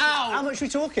 Get out! How much are we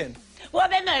talking? Well,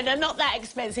 they're not that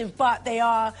expensive, but they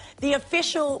are... The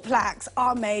official plaques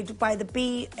are made by the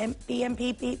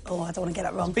BMP... Oh, I don't want to get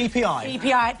that wrong. BPI.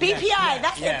 BPI,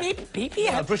 that's it,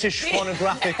 BPI. British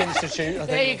Phonographic Institute, I think.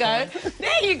 There you go.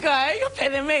 There you go. You're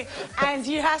better than me. And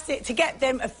you have to get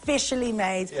them officially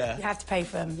made, you have to pay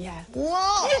for them,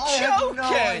 What? You're joking! No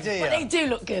idea. But they do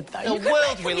look good, though. The you can world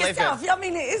make them we live yourself. in. I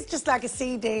mean, it's just like a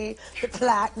CD, the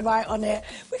plaque right on it.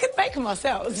 We could make them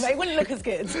ourselves, but it wouldn't look as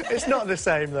good. It's not the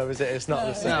same, though, is it? It's not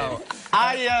the same. No.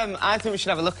 I think we should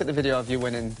have a look at the video of you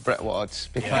winning the Brit Awards,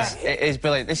 because it is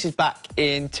brilliant. This is back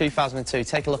in 2002.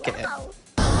 Take a look at it.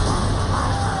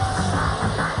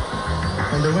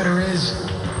 And the winner is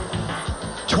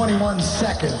 21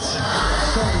 Seconds.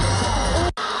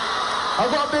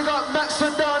 I've got big up Max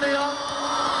and Dania,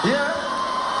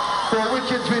 for a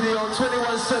wicked video,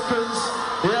 21 Seconds.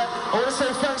 Yeah, I want to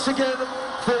say thanks again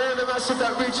for all the massive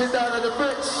that reaching down at the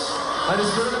Brits. And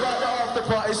it's all about the after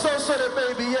party. So solid,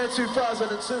 baby, year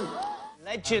 2002.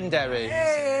 Legendary.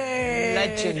 Hey.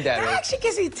 Legendary. That actually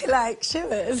gives me, like,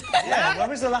 shivers. Yeah, when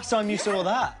was the last time you saw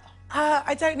that?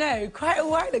 I don't know, quite a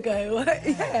while ago.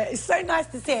 Yeah, it's so nice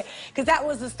to see it, because that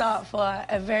was the start for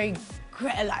a very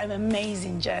like, an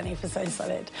amazing journey for So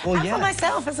Solid. Well, and yeah. for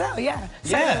myself as well, yeah.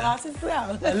 Solo artist as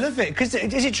well. I love it. Because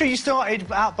is it true you started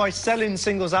out by selling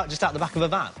singles out just out the back of a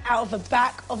van? Out of the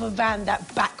back of a van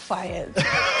that backfired.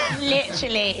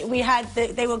 Literally, we had,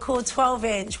 they were called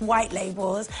 12-inch white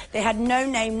labels. They had no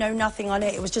name, no nothing on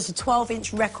it. It was just a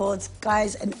 12-inch record,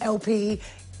 guys, an LP.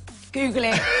 Google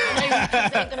it.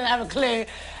 They didn't have a clue.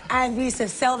 And we used to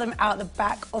sell them out the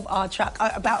back of our truck,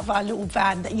 out of our little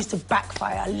van that used to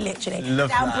backfire, literally. Love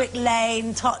down that. Brick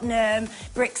Lane, Tottenham,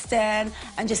 Brixton,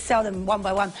 and just sell them one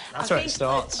by one. That's where it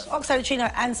starts. Oxo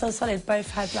Trino and So Solid both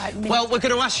had, like... Well, we're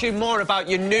going to ask you more about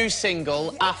your new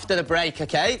single after the break,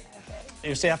 OK?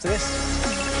 You'll see after this.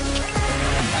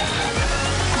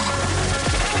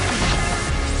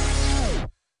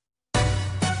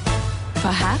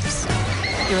 Perhaps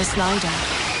you're a slider.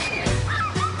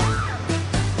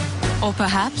 Or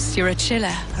perhaps you're a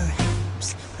chiller.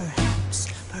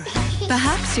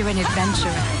 Perhaps you're an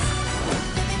adventurer.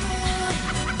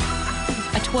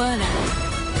 A twirler.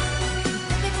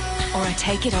 Or a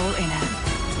take-it-all-inner.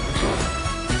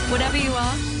 Whatever you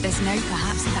are, there's no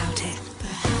perhaps about it.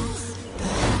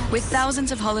 With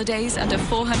thousands of holidays under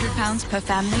 £400 per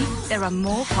family, there are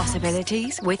more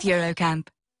possibilities with Eurocamp.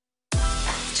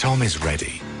 Tom is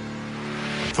ready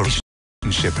for a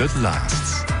relationship that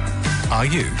lasts. Are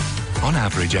you? On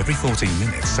average, every 14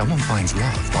 minutes, someone finds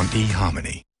love on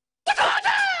eHarmony.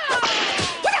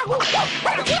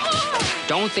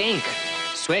 Don't think.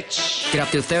 Switch. Get up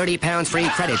to £30 free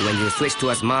credit when you switch to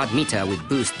a smart meter with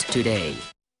Boost today.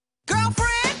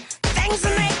 Girlfriend, things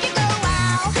that make you go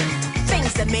wow.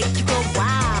 Things that make you go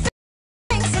wow.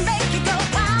 Things that make you go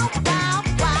wow, wow,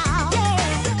 wow.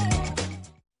 Yeah.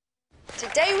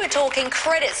 Today we're talking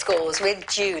credit scores with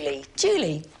Julie.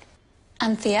 Julie.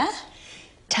 Anthea,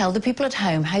 tell the people at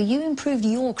home how you improved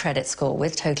your credit score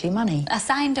with Totally Money. I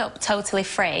signed up totally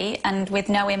free and with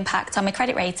no impact on my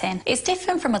credit rating. It's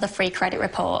different from other free credit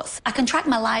reports. I can track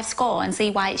my live score and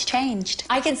see why it's changed.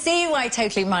 I can see why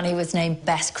Totally Money was named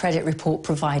Best Credit Report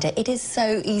Provider. It is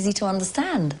so easy to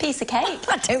understand. Piece of cake.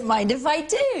 I don't mind if I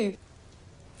do.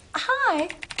 Hi.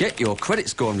 Get your credit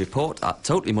score and report at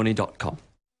totallymoney.com.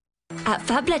 At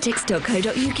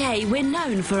fabletics.co.uk, we're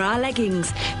known for our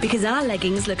leggings, because our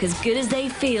leggings look as good as they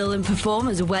feel and perform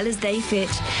as well as they fit,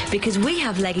 because we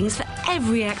have leggings for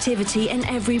every activity and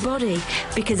every body,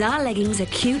 because our leggings are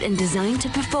cute and designed to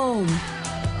perform.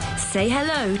 Say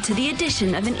hello to the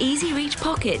addition of an easy reach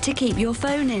pocket to keep your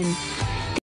phone in.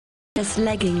 Just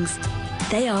leggings.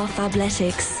 They are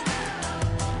Fabletics.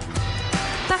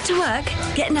 Back to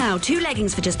work? Get now 2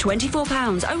 leggings for just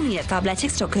 £24 only at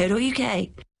fabletics.co.uk.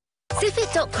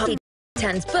 Zipit.com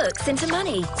turns books into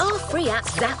money. Our free app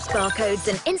zaps barcodes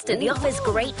and instantly offers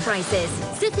great prices.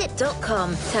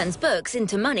 Zipit.com turns books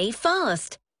into money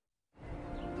fast.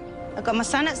 I've got my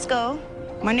son at school,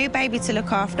 my new baby to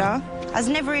look after. I was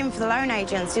never in for the loan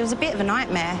agents. It was a bit of a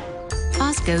nightmare.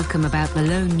 Ask Oakham about the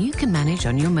loan you can manage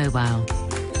on your mobile.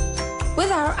 With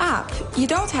our app, you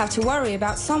don't have to worry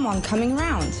about someone coming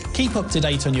round. Keep up to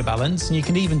date on your balance and you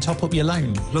can even top up your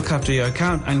loan. Look after your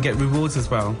account and get rewards as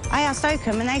well. I asked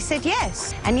Oakham and they said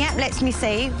yes. And the app lets me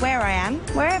see where I am,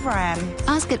 wherever I am.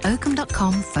 Ask at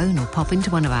oakham.com, phone or pop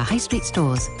into one of our high street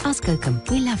stores. Ask Oakham.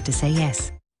 We love to say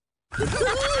yes.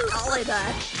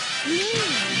 Holiday.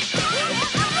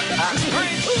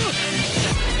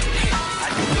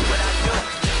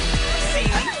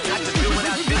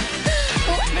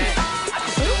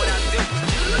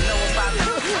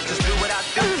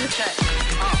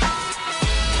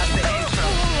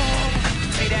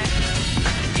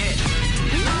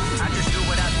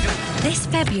 This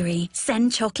February,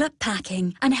 send chocolate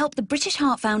packing and help the British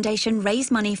Heart Foundation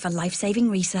raise money for life-saving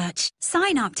research.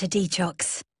 Sign up to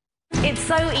DCHOCS. It's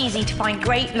so easy to find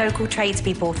great local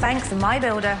tradespeople thanks to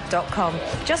mybuilder.com.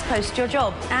 Just post your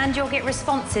job and you'll get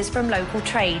responses from local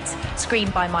trades,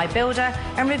 screened by My Builder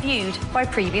and reviewed by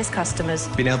previous customers.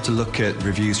 Being able to look at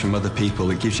reviews from other people,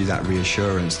 it gives you that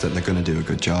reassurance that they're going to do a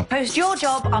good job. Post your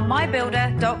job on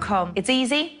mybuilder.com. It's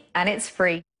easy and it's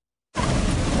free.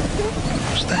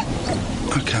 What's that?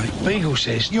 OK. Beagle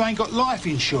says you ain't got life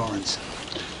insurance.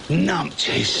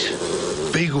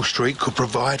 Numpties. Beagle Street could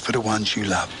provide for the ones you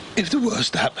love. If the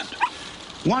worst happened,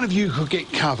 one of you could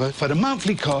get covered for the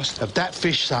monthly cost of that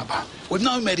fish supper. With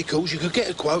no medicals, you could get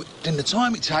a quote in the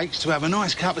time it takes to have a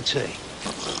nice cup of tea.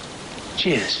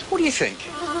 Cheers. What do you think?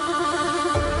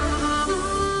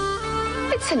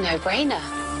 It's a no-brainer.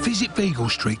 Visit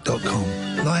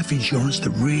BeagleStreet.com. Life insurance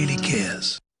that really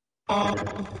cares.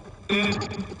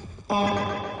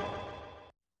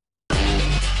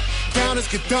 Downers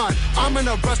get done. I'm in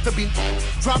a rush to be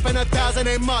dropping 1,000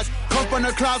 ain't much. Come from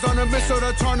the clouds on a missile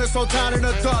to turn this whole town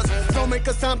into dust. Don't make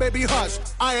a sound, baby, hush.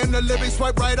 I am the living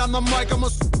swipe right on the mic.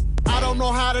 I don't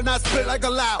know how to not spit like a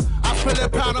loud. I feel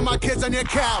it pound on my kids on your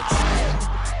couch.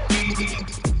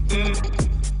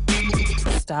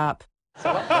 Stop.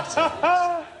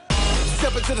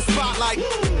 Step into the spotlight.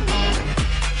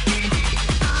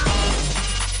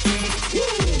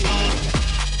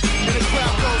 And the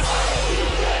crowd goes.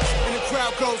 And the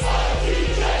crowd goes.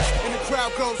 And the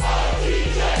crowd goes.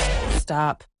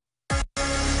 Stop.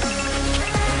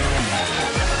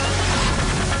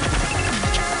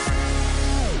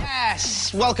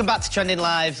 Yes, welcome back to Trending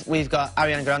Live. We've got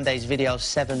Ariana Grande's video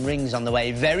 7 Rings on the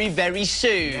way very, very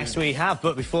soon. Yes, we have,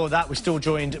 but before that, we're still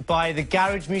joined by the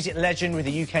garage music legend with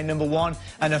the UK #1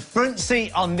 and a front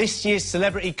seat on this year's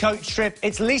celebrity coach trip.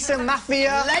 It's Lisa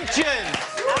Maffia. Legend!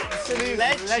 Absolute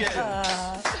legend.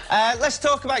 Let's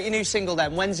talk about your new single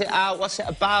then. When's it out? What's it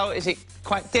about? Is it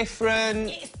quite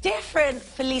different? It's different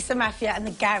for Lisa Maffia and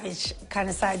the garage kind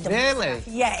of side. Really?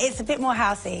 Yeah, it's a bit more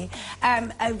housey.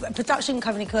 A production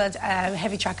company called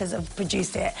Heavy Trackers have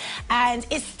produced it. And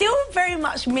it's still very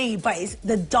much me, but it's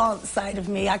the dance side of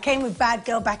me. I came with Bad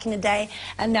Girl back in the day,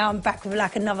 and now I'm back with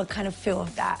like another kind of feel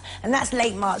of that. And that's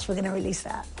late March, we're going to release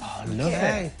that. Oh,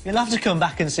 lovely. You'll have to come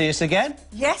back and see us again.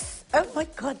 Yes. Oh, my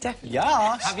God, definitely.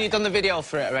 Yes. Have you done the video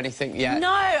for it or anything yet?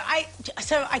 No,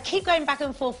 so I keep going back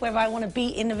and forth whether I want to be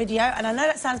in the video, and I know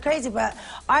that sounds crazy, but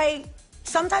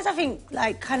sometimes I think,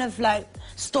 like, kind of like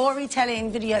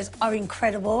storytelling videos are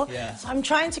incredible. Yeah. So I'm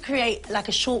trying to create like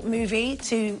a short movie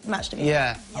to match the video.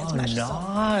 Yeah. To match the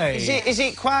song. Nice. Is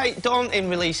it quite daunting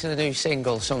releasing a new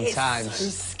single sometimes? It's so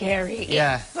scary.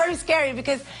 Yeah. It's so scary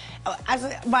because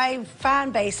my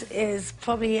fan base is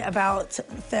probably about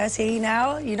 30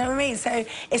 now, you know what I mean? So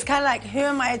it's kind of like, who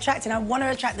am I attracting? I want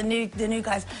to attract the new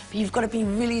guys, but you've got to be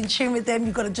really in tune with them.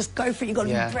 You've got to just go for it. You've got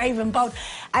to be brave and bold.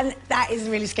 And that is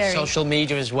really scary. Social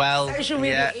media as well. Social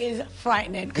media is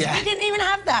frightening, because we didn't even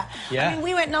have that. Yeah. I mean,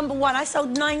 we went #1. I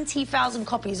sold 90,000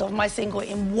 copies of my single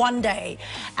in one day.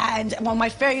 And on my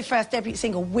very first debut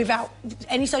single, without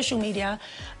any social media,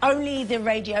 only the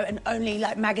radio and only,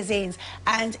 like, magazines.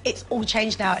 And it's all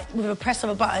changed now. With a press of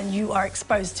a button, you are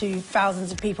exposed to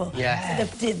thousands of people. Yeah.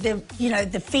 So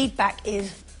the feedback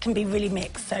can be really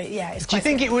mixed. So yeah, it's. Do you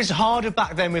think it was harder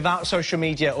back then without social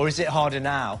media, or is it harder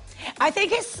now? I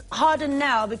think it's harder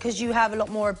now because you have a lot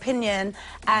more opinion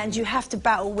and you have to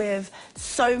battle with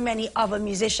so many other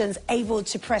musicians able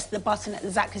to press the button at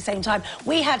exactly the same time.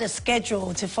 We had a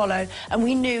schedule to follow, and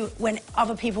we knew when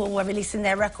other people were releasing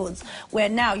their records, where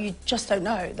now you just don't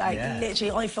know. Like, literally,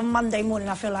 only for Monday morning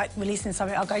I feel like releasing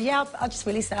something, I'll go, yeah, I'll just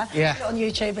release that. Yeah. Put it on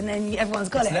YouTube, and then everyone's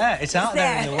got it. There. It's out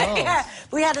there in the world. Yeah.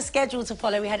 We had a schedule to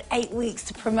follow. We had 8 weeks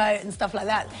to promote and stuff like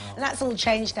that. And that's all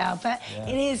changed now. But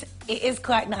it is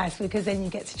quite nice, because then you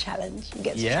get to challenge. You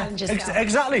get to challenge yourself.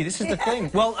 Exactly. This is the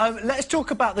thing. Well, let's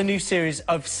talk about the new series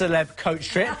of Celeb Coach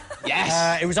Trip.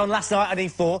 Yes. It was on last night at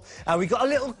E4. We got a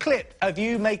little clip of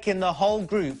you making the whole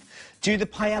group do the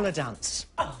paella dance.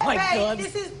 Oh my God.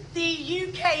 This is the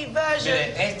UK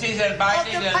version of the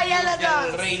paella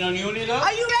dance. Are you ready?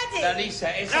 Are you ready?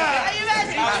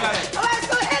 All right,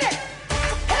 so hit it.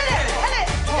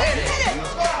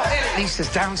 Lisa's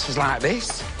dance was like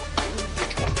this.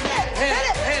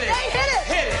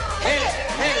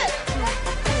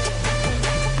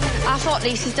 I thought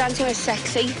Lisa's dancing was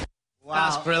sexy. Wow.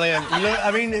 That's brilliant. Look,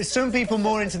 I mean, some people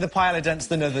more into the paella dance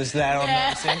than others there, I'm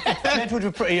noticing. Edward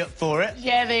were pretty up for it.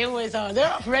 Yeah, they always are.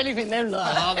 They're up for anything, them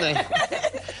lot. Aren't they?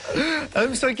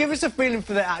 So give us a feeling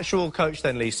for the actual coach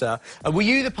then, Lisa. Were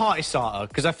you the party starter?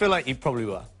 Because I feel like you probably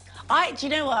were. Do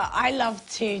you know what? I love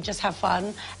to just have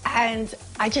fun, and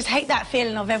I just hate that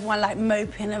feeling of everyone, like,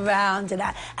 moping around and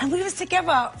that. And we was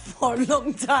together for a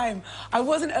long time. I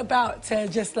wasn't about to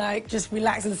just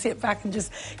relax and sit back and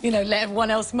just, you know, let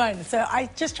everyone else moan. So I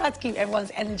just tried to keep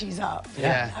everyone's energies up.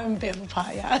 Yeah. I'm a bit of a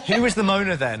party. Who was the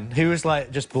moaner then? Who was,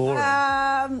 like, just boring?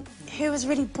 Who was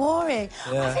really boring?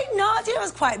 Yeah. I think Nadia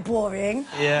was quite boring.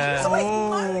 Yeah. She was always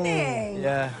moaning.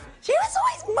 Yeah. She was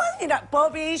always moaning at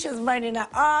Bobby, she was moaning at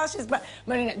us, she was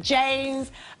moaning at James.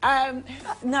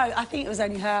 No, I think it was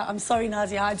only her. I'm sorry,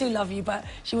 Nadia, I do love you, but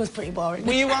she was pretty boring.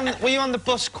 Were you on the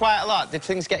bus quite a lot? Did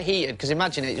things get heated? Because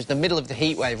imagine it was the middle of the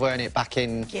heat wave, weren't it, back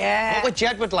in... Yeah. What were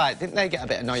Jedward like? Didn't they get a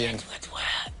bit annoying?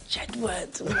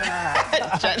 Jedward.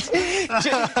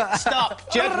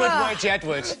 Stop. Jedward were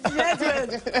Jedward.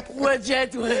 Jedward were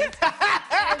Jedward.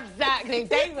 Exactly.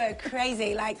 They were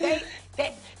crazy. Like, you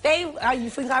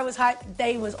think I was hyped?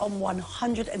 They was on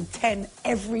 110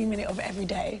 every minute of every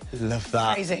day. Love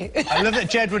that. Crazy. I love that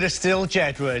Jedward are still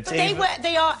Jedward. But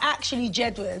they are actually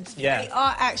Jedwards. Yeah. They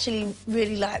are actually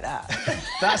really like that.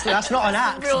 That's not an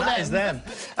act, real that is them.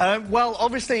 Well,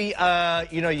 obviously,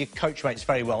 you know your coach mates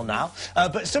very well now,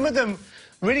 but some of them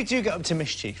really do get up to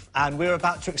mischief, and we're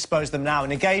about to expose them now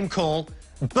in a game called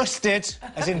Busted,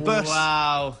 as in bust.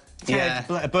 Wow.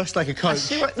 Yeah. Bust like a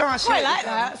coach. I quite like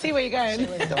that. See where you're going.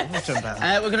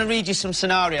 We're going to read you some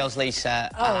scenarios, Lisa,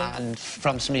 and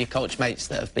from some of your coach mates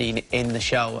that have been in the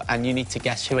show, and you need to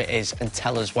guess who it is and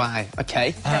tell us why,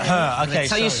 OK? I'm going to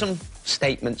tell you some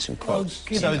statements and quotes.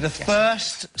 So the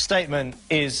first statement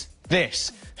is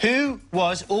this. Who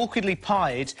was awkwardly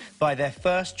pied by their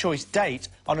first choice date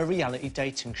on a reality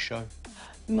dating show?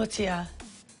 Mutia.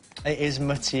 It is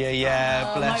Mutia,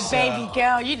 yeah, bless my her. baby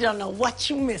girl, you don't know what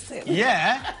you're missing.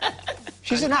 Yeah.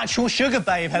 She's an actual sugar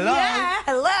babe, hello. Yeah,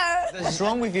 hello. What's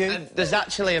wrong with you? There's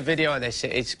actually a video of this.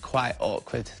 It is quite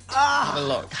awkward. Have a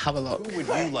look, have a look. Who would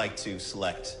you like to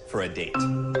select for a date?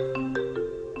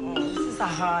 This is a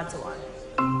hard one.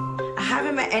 I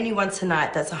haven't met anyone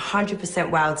tonight that's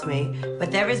 100% wowed me, but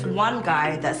there is one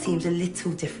guy that seems a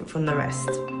little different from the rest.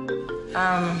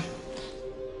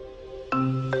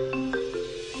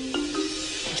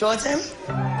 Jordan?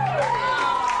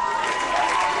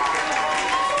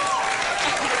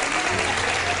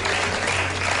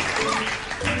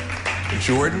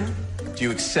 Jordan, do you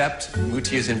accept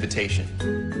Mutia's invitation?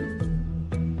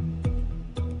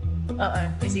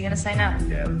 Uh-oh. Is he going to say no?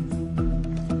 Yeah.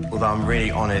 Although I'm really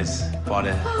honoured by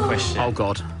the question. Oh,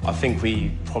 God. I think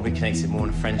we probably connected more on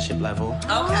a friendship level.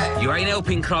 Okay. You ain't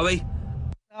helping, Chloe.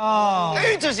 Oh.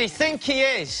 Who does he think he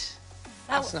is?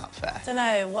 That's not fair. I don't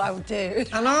know what I would do.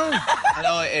 I know. I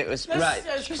know it was... Right.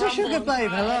 She's a sugar babe,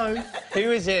 hello.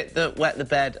 Who is it that wet the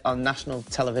bed on national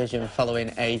television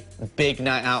following a big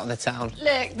night out in the town?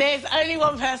 Look, there's only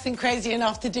one person crazy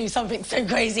enough to do something so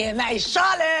crazy, and that is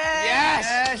Charlotte!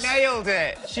 Yes! Nailed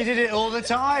it! She did it all the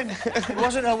time. It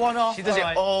wasn't a one-off. She does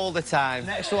it all the time.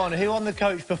 Next one. Who on the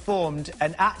coach performed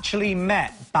and actually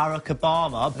met Barack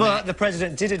Obama, but the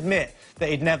president did admit that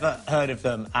he'd never heard of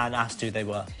them and asked who they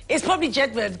were? It's probably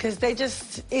Jedward, because they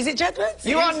just... Is it Jedward?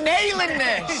 You are nailing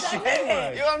this!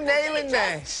 You are nailing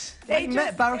this! They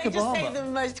met Barack They just Obama. say the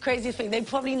most craziest thing. They've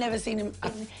probably never seen him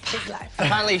in his life.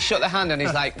 Apparently he shook their hand and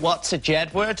he's like, what's a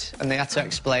Jedward? And they had to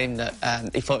explain that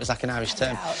he thought it was like an Irish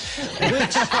term.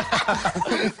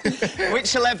 Which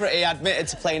celebrity admitted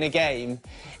to playing a game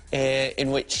in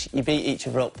which you beat each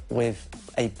other up with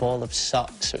a ball of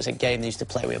socks? It was a game they used to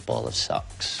play with a ball of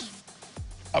socks.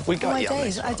 Have we got Oh, my you on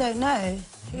days, this I one? don't know.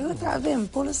 Who would that have been?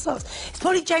 Ball of socks. It's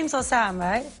probably James or Sam,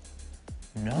 right?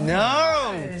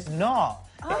 No, it's not.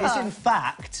 It is, in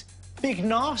fact, Big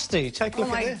Nasty. Take a look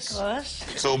at this. Oh, my gosh.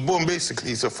 So, boom,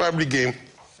 basically, it's a family game,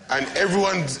 and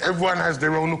everyone has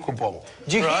their own knuckle ball.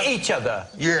 Do you hit each other?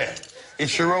 Yeah.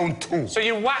 It's your own tool. So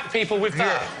you whack people with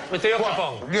that? With the knuckle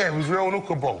ball? Yeah, with your own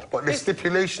knuckle ball, but there's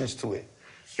stipulations to it.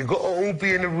 You got to all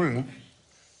be in the room,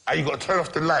 and you got to turn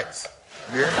off the lights.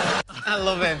 Yeah? I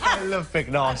love him. I love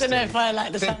Big Nasty. I don't know if I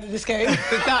like the sound of this game.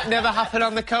 Did that never happen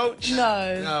on the coach?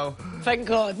 No. No. Thank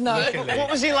God, no. What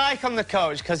was he like on the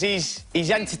coach? Because he's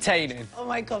entertaining. Oh,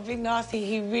 my God, Big Nasty,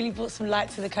 he really brought some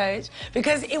light to the coach.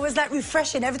 Because it was, like,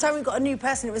 refreshing. Every time we got a new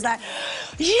person, it was like,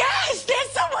 yes, there's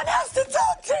someone else to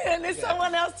talk to, and there's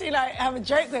someone else to, like, have a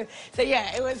joke with. So,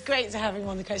 yeah, it was great to have him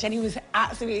on the coach, and he was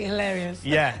absolutely hilarious.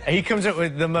 Yeah, he comes up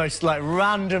with the most, like,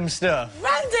 random stuff.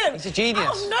 Random! He's a genius.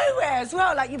 Out of nowhere as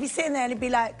well. Like, you'd be sitting there and he'd be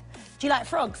like, do you like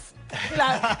frogs? Be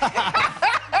like...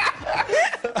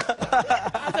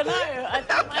 I don't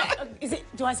know.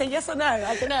 Do I say yes or no?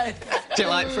 I don't know. Do you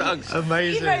like frogs?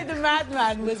 Amazing. You know, the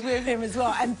madman was with him as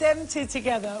well, and them two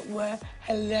together were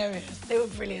hilarious. They were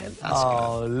brilliant.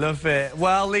 Love it.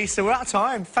 Well, Lisa, we're out of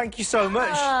time. Thank you so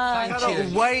much. I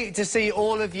cannot wait to see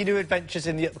all of your new adventures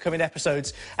in the upcoming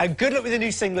episodes. And good luck with the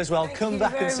new single as well. Come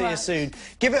back and see us soon.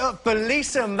 Give it up for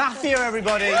Lisa Maffia,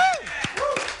 everybody.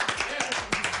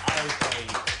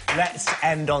 Let's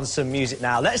end on some music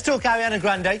now. Let's talk Ariana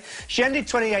Grande. She ended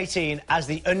 2018 as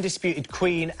the undisputed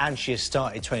queen, and she has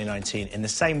started 2019 in the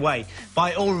same way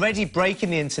by already breaking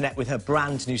the internet with her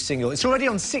brand new single. It's already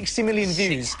on 60 million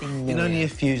views in only a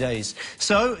few days.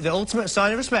 So the ultimate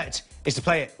sign of respect is to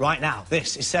play it right now.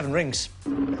 This is 7 Rings.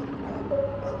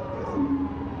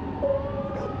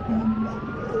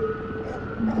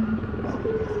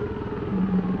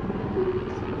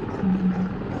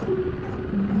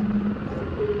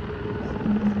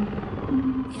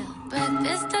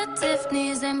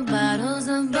 Tiffany's and bottles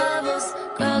of bubbles.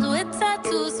 Girls with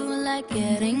tattoos who like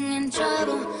getting in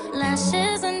trouble.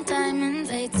 Lashes and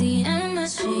diamonds, ATM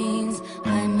machines.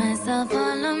 Buy myself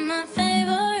all of my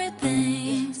favorite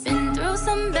things. Been through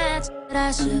some bad shit,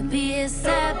 I should be a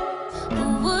sap.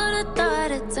 Who would've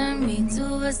thought it turned me to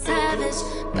a savage?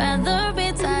 Rather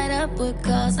be tied up with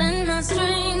calls and not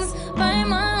strings. Write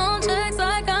my own checks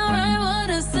like I write what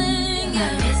I sing. My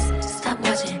wrist, stop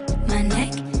watching. My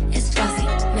neck is flossy.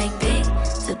 Make big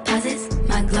deposits.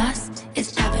 My gloss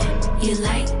is chopping. You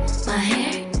like my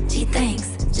hair? Gee, thanks.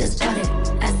 Just bought it.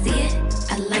 I see it.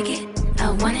 I like it.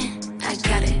 I want it. I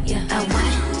got it. Yeah, I want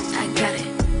it. I got it.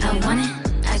 I want it.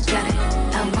 I got it.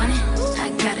 I want it. I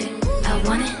got it. I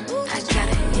want it.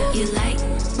 You like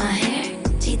my hair?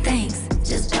 Gee, thanks.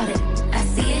 Just bought it. I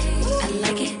see it. I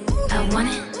like it. I want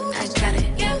it. I got it.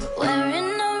 Yeah.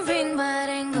 Wearing no ring, but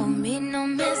ain't gon' be no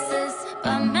misses.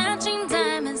 Buy matching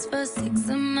diamonds for 6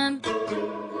 of my.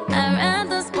 I'd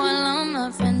rather spoil all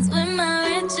my friends with my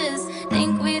riches.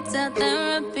 Think we tell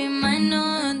therapy my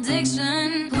new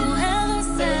addiction. Whoever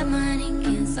said money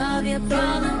can solve your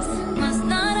problems must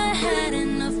not have had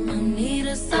enough money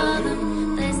to solve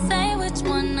them. They say which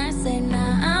one, I say nah.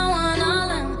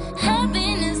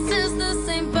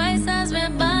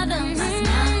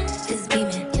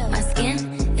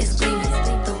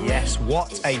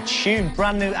 What a tune.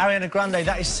 Brand new Ariana Grande.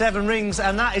 That is 7 Rings,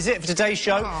 and that is it for today's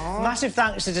show. Aww. Massive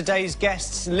thanks to today's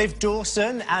guests, Liv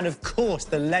Dawson, and of course,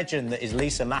 the legend that is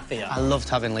Lisa Maffia. I loved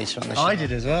having Lisa on the show. I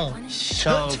did as well.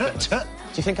 So good. Do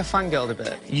you think I fangirled a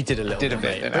bit? You did a little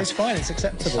bit. But it's fine, it's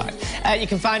acceptable. You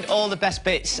can find all the best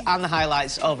bits and the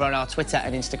highlights over on our Twitter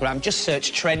and Instagram. Just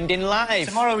search Trending Live.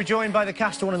 Tomorrow we're joined by the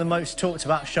cast of one of the most talked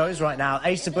about shows right now,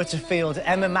 Asa Butterfield,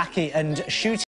 Emma Mackey and Shooting